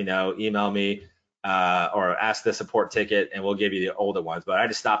videos, let me know, email me, or ask the support ticket and we'll give you the older ones. But I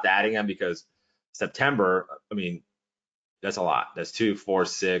just stopped adding them because September, I mean, that's a lot. That's 2, 4,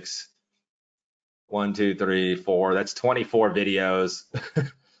 6, 1, 2, 3, 4. That's 24 videos. So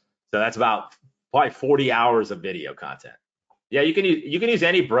that's about probably 40 hours of video content. Yeah, you can use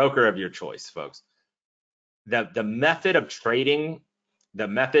any broker of your choice, folks. The method of trading, the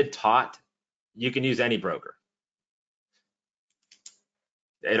method taught, you can use any broker.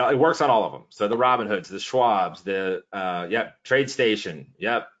 It works on all of them. So the Robinhoods, the Schwabs, the TradeStation,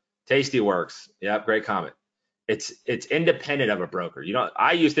 Tastyworks, great comment. It's independent of a broker.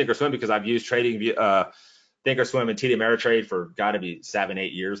 I use Thinkorswim because I've used Thinkorswim and TD Ameritrade for got to be 7,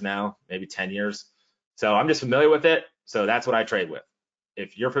 8 years now, maybe 10 years. So I'm just familiar with it. So that's what I trade with.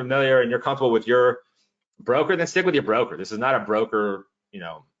 If you're familiar and you're comfortable with your broker, then stick with your broker. This is not a broker,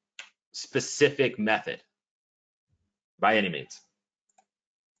 specific method by any means.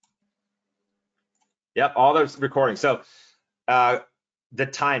 Yep, all those recordings. So the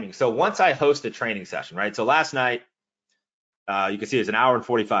timing. So once I host a training session, right? So last night, you can see it's an hour and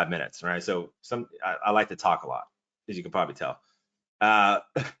 45 minutes, right? So I like to talk a lot, as you can probably tell.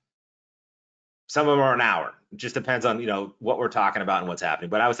 Some of them are an hour. It just depends on what we're talking about and what's happening.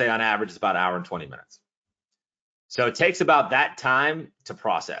 But I would say on average, it's about an hour and 20 minutes. So it takes about that time to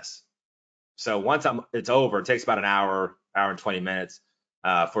process. So once it's over, it takes about an hour and 20 minutes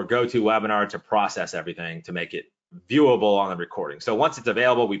for GoToWebinar to process everything to make it viewable on the recording. So once it's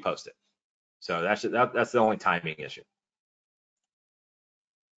available, we post it. So that's the only timing issue.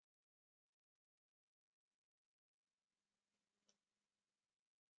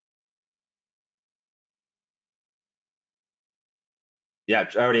 Yeah,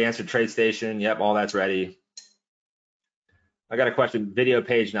 I already answered TradeStation. Yep, all that's ready. I got a question. Video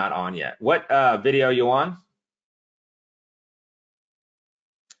page not on yet. What video you on?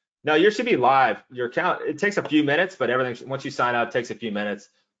 No, yours should be live. Your account, it takes a few minutes, but everything, once you sign up, it takes a few minutes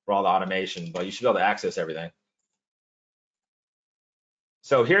for all the automation, but you should be able to access everything.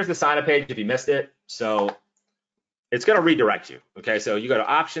 So here's the sign up page if you missed it. So it's going to redirect you. Okay, so you go to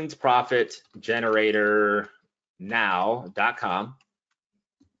optionsprofitgeneratornow.com.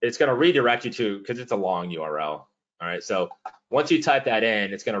 It's going to redirect you to, because it's a long URL. All right, so once you type that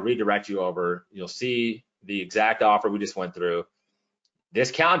in, it's going to redirect you over. You'll see the exact offer we just went through. This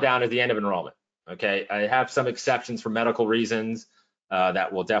countdown is the end of enrollment. Okay, I have some exceptions for medical reasons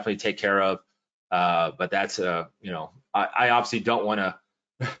that we'll definitely take care of, but that's you know, I obviously don't want to.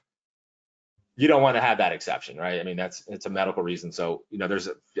 You don't want to have that exception, right? I mean, it's a medical reason. So, you know, there's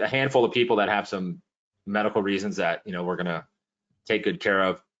a handful of people that have some medical reasons that, you know, we're going to take good care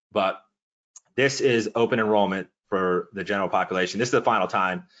of. But this is open enrollment for the general population. This is the final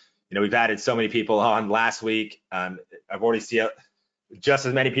time. You know, we've added so many people on last week. I've already seen just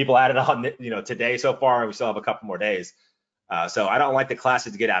as many people added on, you know, today so far, and we still have a couple more days. So I don't like the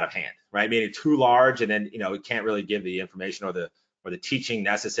classes to get out of hand, right? Meaning too large, and then, you know, we can't really give the information or the teaching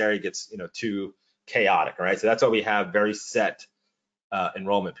necessary, gets, you know, too chaotic, right? So that's why we have very set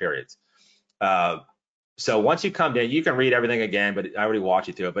enrollment periods. So once you come in, you can read everything again, but I already walked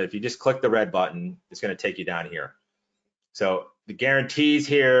you through it. But if you just click the red button, it's going to take you down here. So the guarantees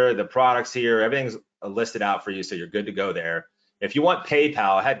here, the products here, everything's listed out for you, so you're good to go there. If you want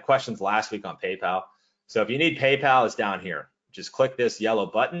PayPal, I had questions last week on PayPal. So if you need PayPal, it's down here. Just click this yellow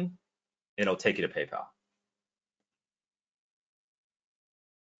button, it'll take you to PayPal.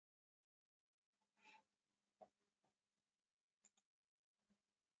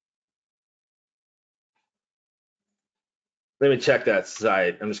 Let me check that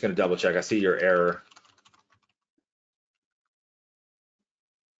site. I'm just going to double check. I see your error.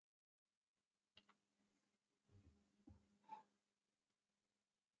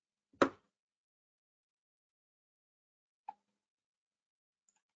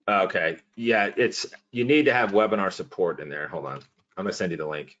 Okay, yeah, you need to have webinar support in there. Hold on, I'm gonna send you the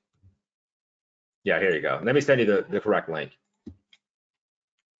link. Yeah, here you go. Let me send you the correct link.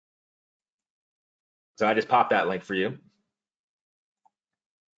 So I just popped that link for you.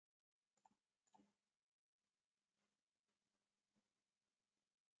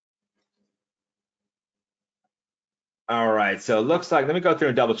 All right, so it looks like, let me go through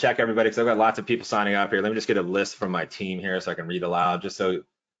and double check everybody, because I've got lots of people signing up here. Let me just get a list from my team here so I can read aloud, just so,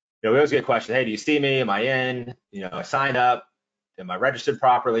 you know, we always get a question, hey, do you see me? Am I in? You know, I signed up. Am I registered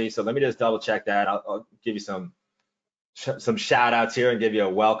properly? So let me just double check that. I'll give you some shout outs here and give you a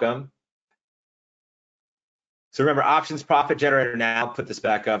welcome. So remember, options profit generator now, put this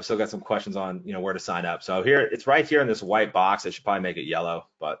back up. Still got some questions on, you know, where to sign up. So here, it's right here in this white box. I should probably make it yellow,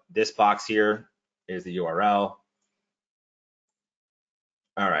 but this box here is the URL.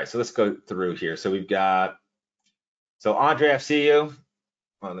 All right, so let's go through here. So we've got, so Andre, I see you.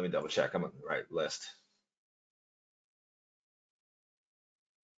 Well, let me double check. I'm on the right list.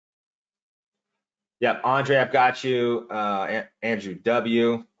 Yep, Andre, I've got you. Andrew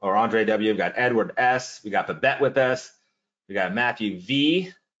W, or Andre W. We've got Edward S. We got Babette with us. We got Matthew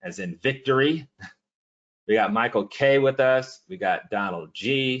V, as in victory. We got Michael K with us. We got Donald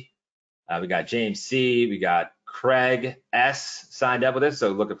G. We got James C. We got Craig S. signed up with us. So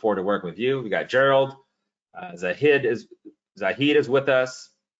looking forward to working with you. We got Gerald. Zahid is with us.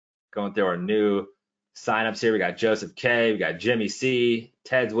 Going through our new signups here. We got Joseph K. We got Jimmy C.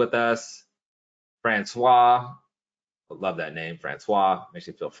 Ted's with us. Francois. I love that name, Francois. Makes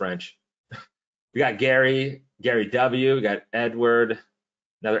me feel French. We got Gary W. We got Edward,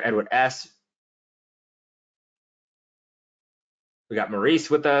 another Edward S. We got Maurice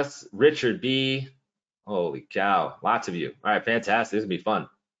with us, Richard B. Holy cow, lots of you. All right, fantastic. This will be fun.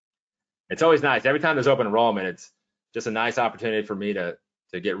 It's always nice. Every time there's open enrollment, it's just a nice opportunity for me to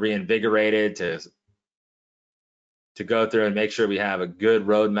get reinvigorated, to go through and make sure we have a good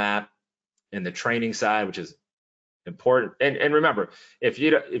roadmap in the training side, which is important. And remember, if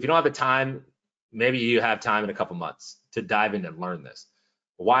you don't have the time, maybe you have time in a couple months to dive in and learn this.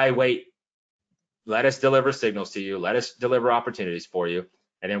 Why wait? Let us deliver signals to you. Let us deliver opportunities for you.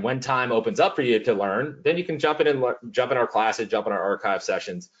 And then when time opens up for you to learn, then you can jump in our classes, jump in our archive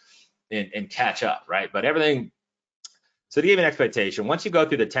sessions and catch up, right? But everything, so to give you an expectation, once you go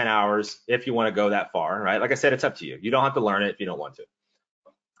through the 10 hours, if you want to go that far, right? Like I said, it's up to you. You don't have to learn it if you don't want to.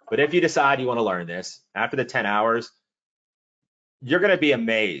 But if you decide you want to learn this, after the 10 hours, you're going to be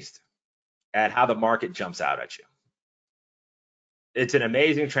amazed at how the market jumps out at you. It's an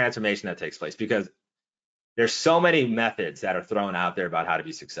amazing transformation that takes place because there's so many methods that are thrown out there about how to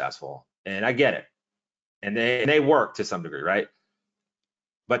be successful. And I get it. And they work to some degree, right?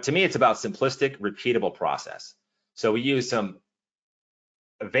 But to me, it's about simplistic, repeatable process. So we use some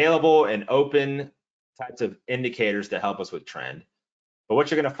available and open types of indicators to help us with trend. But what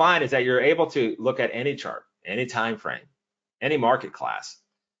you're going to find is that you're able to look at any chart, any time frame, any market class,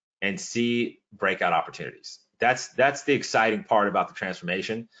 and see breakout opportunities. That's the exciting part about the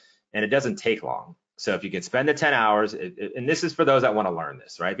transformation, and it doesn't take long. So if you can spend the 10 hours, and this is for those that want to learn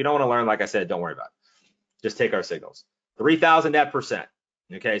this, right? If you don't want to learn, like I said, don't worry about it. Just take our signals. 3,000 net percent.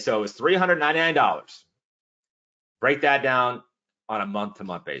 Okay, so it was $399. Break that down on a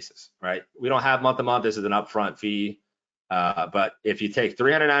month-to-month basis, right? We don't have month-to-month. This is an upfront fee. But if you take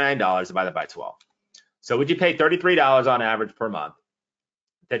 $399, divide that by 12. So would you pay $33 on average per month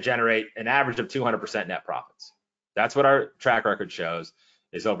to generate an average of 200% net profits? That's what our track record shows,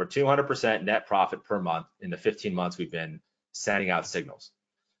 is over 200% net profit per month in the 15 months we've been sending out signals.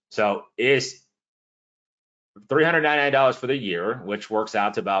 So is $399 for the year, which works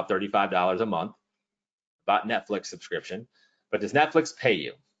out to about $35 a month, about Netflix subscription. But does Netflix pay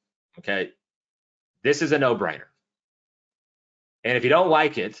you? Okay, this is a no-brainer. And if you don't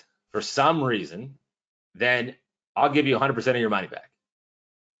like it for some reason, then I'll give you 100% of your money back.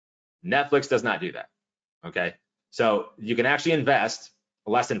 Netflix does not do that. Okay, so you can actually invest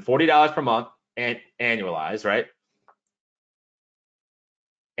less than $40 per month and annualize, right?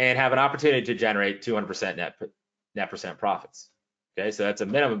 And have an opportunity to generate 200% net percent profits. Okay, so that's a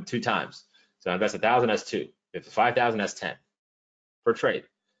minimum 2 times. So I invest 1,000, that's 2. If it's 5,000, that's 10 per trade.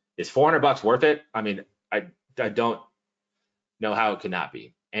 Is $400 worth it? I mean, I don't know how it could not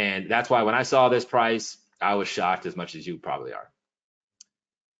be. And that's why when I saw this price, I was shocked as much as you probably are.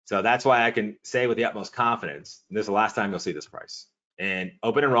 So that's why I can say with the utmost confidence, this is the last time you'll see this price. And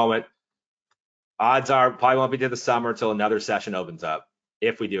open enrollment, odds are probably won't be to the summer until another session opens up.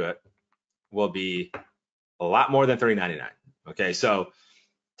 If we do it, will be a lot more than $399. Okay, so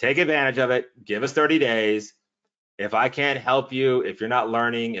take advantage of it. Give us 30 days. If I can't help you, if you're not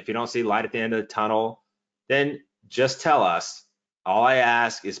learning, if you don't see light at the end of the tunnel, then just tell us. All I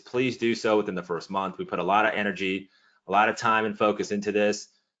ask is please do so within the first month. We put a lot of energy, a lot of time and focus into this.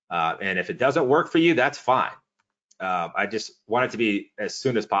 And if it doesn't work for you, that's fine. I just want it to be as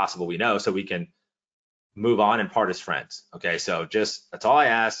soon as possible, we know, so we can move on and part as friends. Okay, so that's all I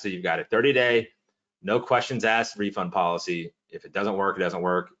ask. So you've got a 30-day, no questions asked refund policy. If it doesn't work, it doesn't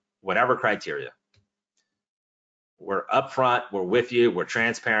work, whatever criteria. We're upfront, we're with you, we're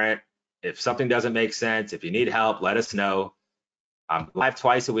transparent. If something doesn't make sense, if you need help, let us know. I'm live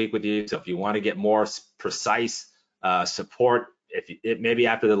twice a week with you, so if you want to get more precise support, maybe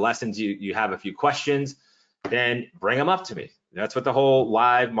after the lessons you have a few questions, then bring them up to me. That's what the whole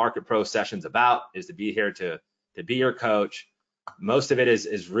live Market Pro session's about, is to be here to be your coach. Most of it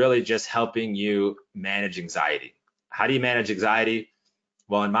is really just helping you manage anxiety. How do you manage anxiety?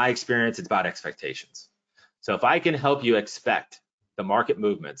 Well, in my experience, it's about expectations. So if I can help you expect the market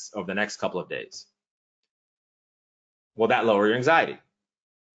movements over the next couple of days, will that lower your anxiety?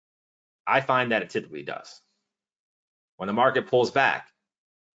 I find that it typically does. When the market pulls back,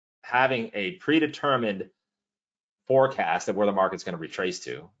 having a predetermined forecast of where the market's going to retrace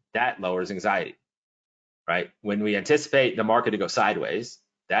to, that lowers anxiety, right? When we anticipate the market to go sideways,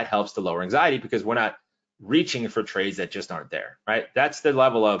 that helps to lower anxiety because we're not reaching for trades that just aren't there, right? That's the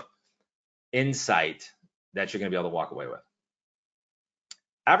level of insight that you're going to be able to walk away with.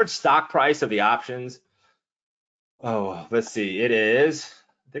 Average stock price of the options, oh, let's see, it is,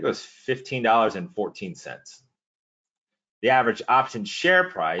 I think it was $15.14. The average option share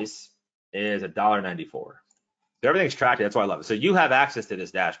price is $1.94. So everything's tracked, that's why I love it. So you have access to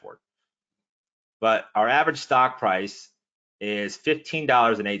this dashboard. But our average stock price is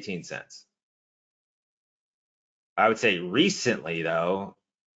 $15.18. I would say recently though,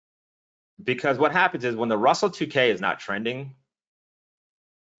 because what happens is when the Russell 2K is not trending,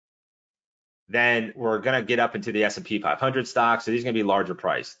 then we're gonna get up into the S&P 500 stocks, so these are gonna be larger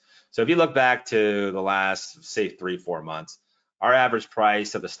price. So if you look back to the last, say, 3-4 months, our average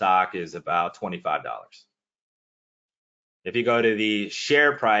price of the stock is about $25. If you go to the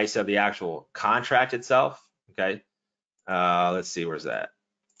share price of the actual contract itself, okay, let's see, where's that?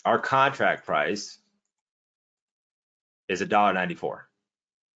 our contract price is $1.94.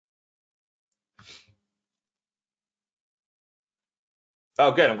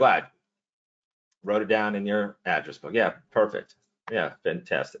 Oh, good. I'm glad. Wrote it down in your address book. Yeah, perfect. Yeah,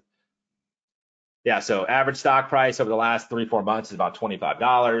 fantastic. Yeah, so average stock price over the last 3-4 months is about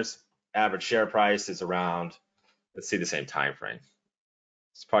 $25. Average share price is around, let's see the same time frame.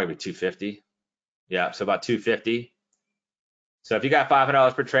 It's probably 250. Yeah, so about 250. So if you got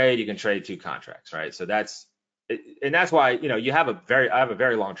 $500 per trade, you can trade 2 contracts, right? So that's, and that's why, you know, I have a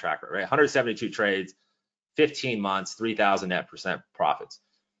very long track record, right? 172 trades, 15 months, 3,000 net percent profits.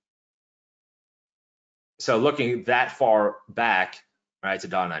 So looking that far back, right, it's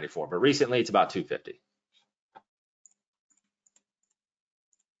 $1.94, but recently it's about 250.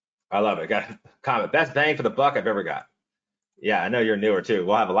 I love it. Got a comment. Best bang for the buck I've ever got. Yeah, I know you're newer too.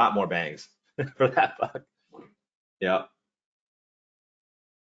 We'll have a lot more bangs for that buck. Yeah.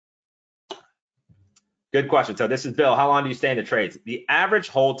 Good question. So this is Bill. How long do you stay in the trades? The average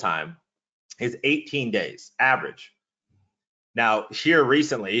hold time is 18 days, average. Now, here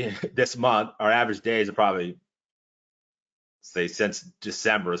recently, this month, our average days are probably, say, since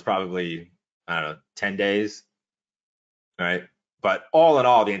December is probably, I don't know, 10 days, right? But all in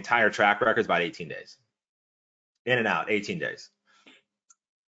all, the entire track record is about 18 days. In and out, 18 days.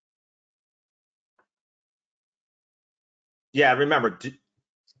 Yeah, remember,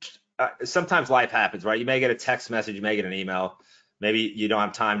 sometimes life happens, right? You may get a text message, you may get an email. Maybe you don't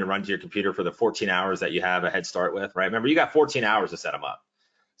have time to run to your computer for the 14 hours that you have a head start with, right? Remember, you got 14 hours to set them up.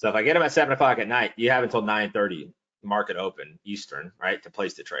 So if I get them at 7 o'clock at night, you have until 9:30 market open Eastern, right, to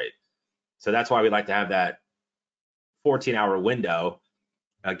place the trade. So that's why we like to have that 14-hour window,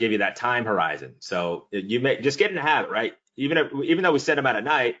 give you that time horizon. So you may just get in the habit, right? Even though we set them out at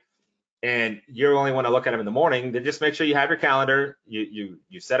night, and you only want to look at them in the morning, then just make sure you have your calendar. You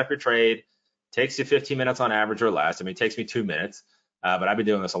set up your trade. Takes you 15 minutes on average or less. I mean, it takes me 2 minutes, but I've been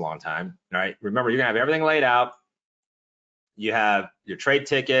doing this a long time. All right. Remember, you're gonna have everything laid out. You have your trade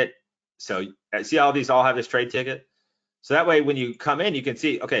ticket. So see how these all have this trade ticket. So that way, when you come in, you can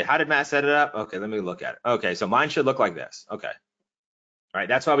see, okay, how did Matt set it up? Okay, let me look at it. Okay, so mine should look like this. Okay. All right.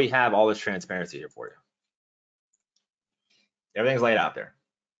 That's why we have all this transparency here for you. Everything's laid out there.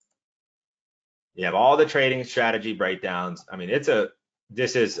 You have all the trading strategy breakdowns. I mean, I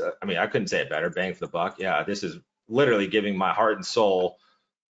couldn't say it better. Bang for the buck. Yeah, this is literally giving my heart and soul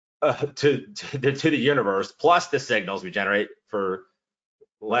to the universe, plus the signals we generate for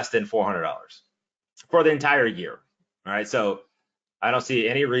less than $400 for the entire year. All right, so I don't see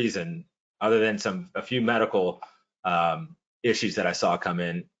any reason other than a few medical issues that I saw come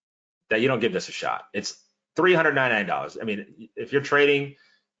in that you don't give this a shot. It's $399. I mean, if you're trading,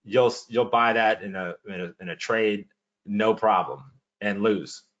 you'll buy that in a trade, no problem, and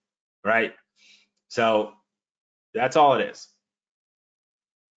lose, right? So that's all it is.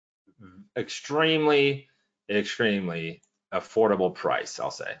 Extremely, extremely affordable price,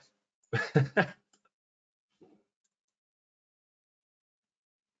 I'll say.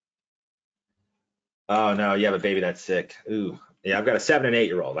 Oh no, you have a baby that's sick. Ooh, yeah, I've got a 7 and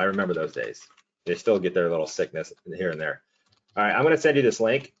 8-year-old. I remember those days. They still get their little sickness here and there. All right, I'm gonna send you this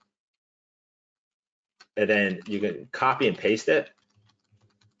link, and then you can copy and paste it,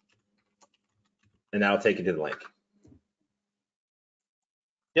 and that'll take you to the link.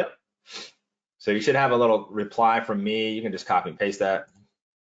 Yep. So you should have a little reply from me. You can just copy and paste that.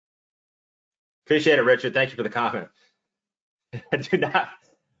 Appreciate it, Richard. Thank you for the comment.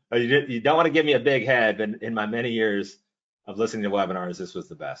 You don't want to give me a big head, but in my many years of listening to webinars, this was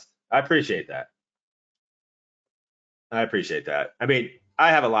the best. I appreciate that. I appreciate that. I mean, I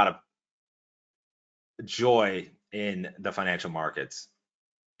have a lot of joy in the financial markets.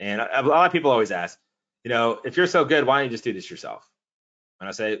 And a lot of people always ask, if you're so good, why don't you just do this yourself? And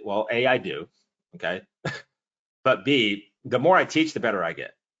I say, well, A, I do, okay? But B, the more I teach, the better I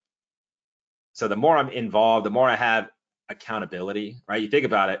get. So the more I'm involved, the more I have accountability, right? You think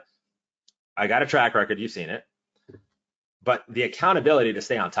about it, I got a track record, you've seen it, but the accountability to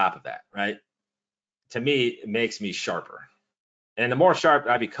stay on top of that, right? To me, it makes me sharper. And the more sharp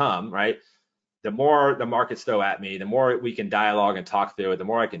I become, right, the more the markets throw at me, the more we can dialogue and talk through it, the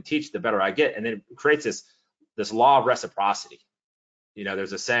more I can teach, the better I get. And then it creates this law of reciprocity.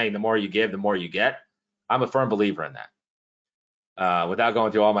 There's a saying, the more you give, the more you get. I'm a firm believer in that. Without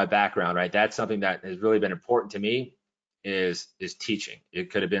going through all my background, right, that's something that has really been important to me is teaching.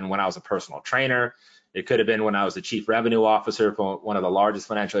 It could have been when I was a personal trainer. It could have been when I was the chief revenue officer for one of the largest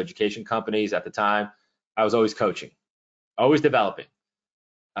financial education companies at the time. I was always coaching, always developing.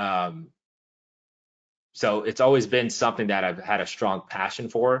 So it's always been something that I've had a strong passion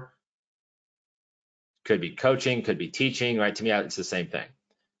for. Could be coaching, could be teaching, right? To me, it's the same thing.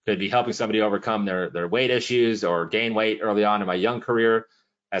 Could be helping somebody overcome their weight issues or gain weight early on in my young career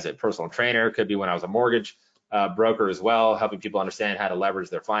as a personal trainer. Could be when I was a mortgage broker as well, helping people understand how to leverage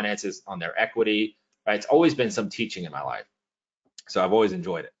their finances on their equity, right? It's always been some teaching in my life. So I've always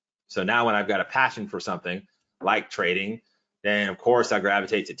enjoyed it. So now when I've got a passion for something like trading, then of course I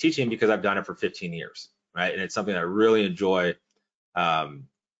gravitate to teaching because I've done it for 15 years, right? And it's something I really enjoy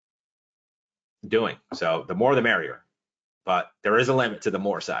doing. So the more the merrier, but there is a limit to the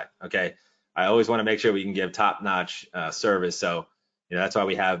more side, okay? I always want to make sure we can give top-notch service. So, that's why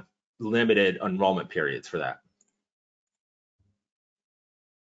we have limited enrollment periods for that.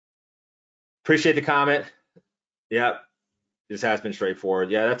 Appreciate the comment. Yep. This has been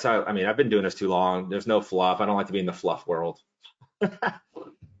straightforward. Yeah, that's how, I've been doing this too long. There's no fluff. I don't like to be in the fluff world. Yeah,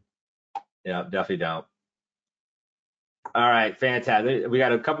 definitely don't. All right, fantastic. We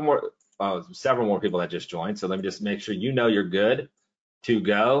got a couple more, several more people that just joined. So let me just make sure you're good to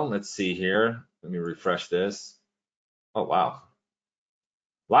go. Let's see here. Let me refresh this. Oh, wow.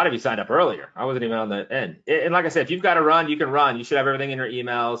 A lot of you signed up earlier. I wasn't even on the end. And like I said, if you've got to run, you can run. You should have everything in your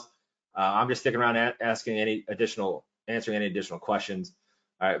emails. I'm just sticking around answering any additional questions.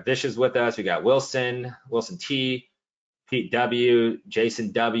 All right, Vish is with us. We got Wilson T, Pete W,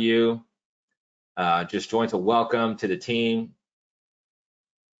 Jason W. Just joined, so welcome to the team.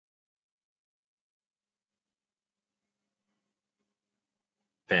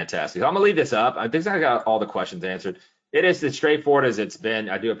 Fantastic. I'm gonna leave this up. I think I got all the questions answered. It is as straightforward as it's been.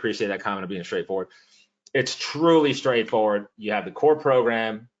 I do appreciate that comment of being straightforward. It's truly straightforward. You have the core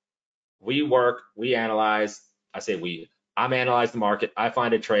program. We work, we analyze. I'm analyze the market. I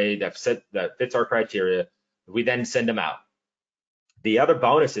find a trade that fits our criteria. We then send them out. The other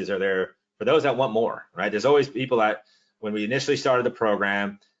bonuses are there for those that want more, right? There's always people that, when we initially started the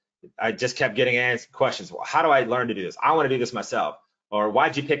program, I just kept getting questions. Well, how do I learn to do this? I want to do this myself. Or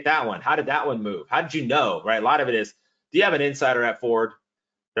why'd you pick that one? How did that one move? How did you know, right? A lot of it is, do you have an insider at Ford?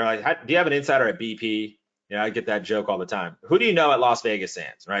 They're like, do you have an insider at BP? I get that joke all the time. Who do you know at Las Vegas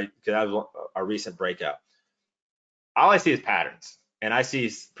Sands, right? Because that was a recent breakout. All I see is patterns, and I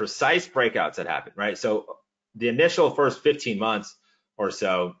see precise breakouts that happen, right? So the initial first 15 months or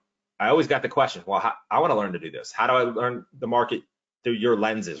so, I always got the question, well, I want to learn to do this. How do I learn the market through your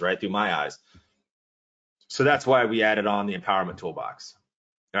lenses, right? Through my eyes. So that's why we added on the empowerment toolbox,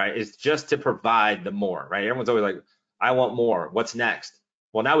 right? It's just to provide the more, right? Everyone's always like, I want more. What's next?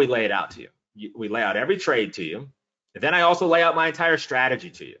 Well, now we lay it out to you. We lay out every trade to you. And then I also lay out my entire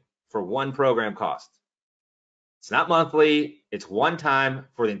strategy to you for one program cost. It's not monthly. It's one time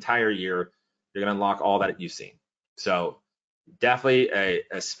for the entire year. You're going to unlock all that you've seen. So definitely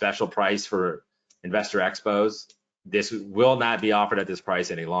a special price for Investor Expos. This will not be offered at this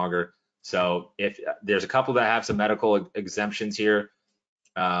price any longer. So if there's a couple that have some medical exemptions here,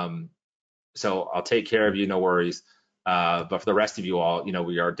 so I'll take care of you, no worries. But for the rest of you all,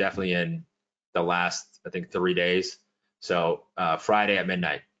 we are definitely in the last, I think, 3 days. So Friday at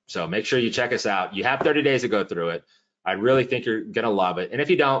midnight. So make sure you check us out. You have 30 days to go through it. I really think you're going to love it. And if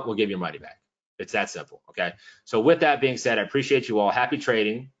you don't, we'll give you your money back. It's that simple, okay? So with that being said, I appreciate you all. Happy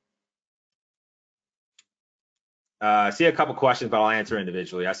trading. I see a couple questions, but I'll answer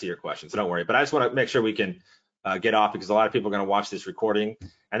individually. I see your questions, so don't worry. But I just want to make sure we can get off, because a lot of people are going to watch this recording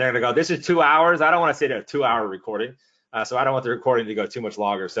and they're going to go, this is 2 hours. I don't want to say a 2-hour recording. So I don't want the recording to go too much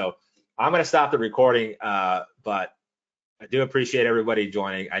longer. So I'm going to stop the recording, but I do appreciate everybody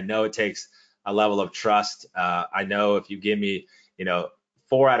joining. I know it takes a level of trust. I know if you give me,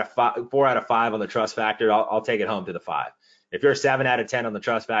 4 out of 5 on the trust factor, I'll take it home to the 5. If you're a 7 out of 10 on the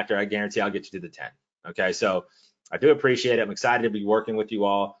trust factor, I guarantee I'll get you to the 10. Okay, so I do appreciate it. I'm excited to be working with you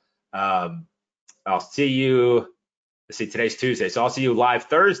all. I'll see you. Let's see, today's Tuesday, so I'll see you live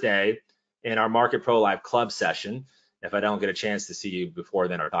Thursday in our Market Pro Live Club session. If I don't get a chance to see you before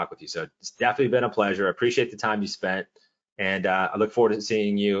then or talk with you, so it's definitely been a pleasure. I appreciate the time you spent, and I look forward to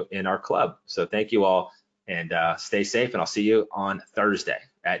seeing you in our club. So thank you all, and stay safe, and I'll see you on Thursday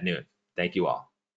at noon. Thank you all.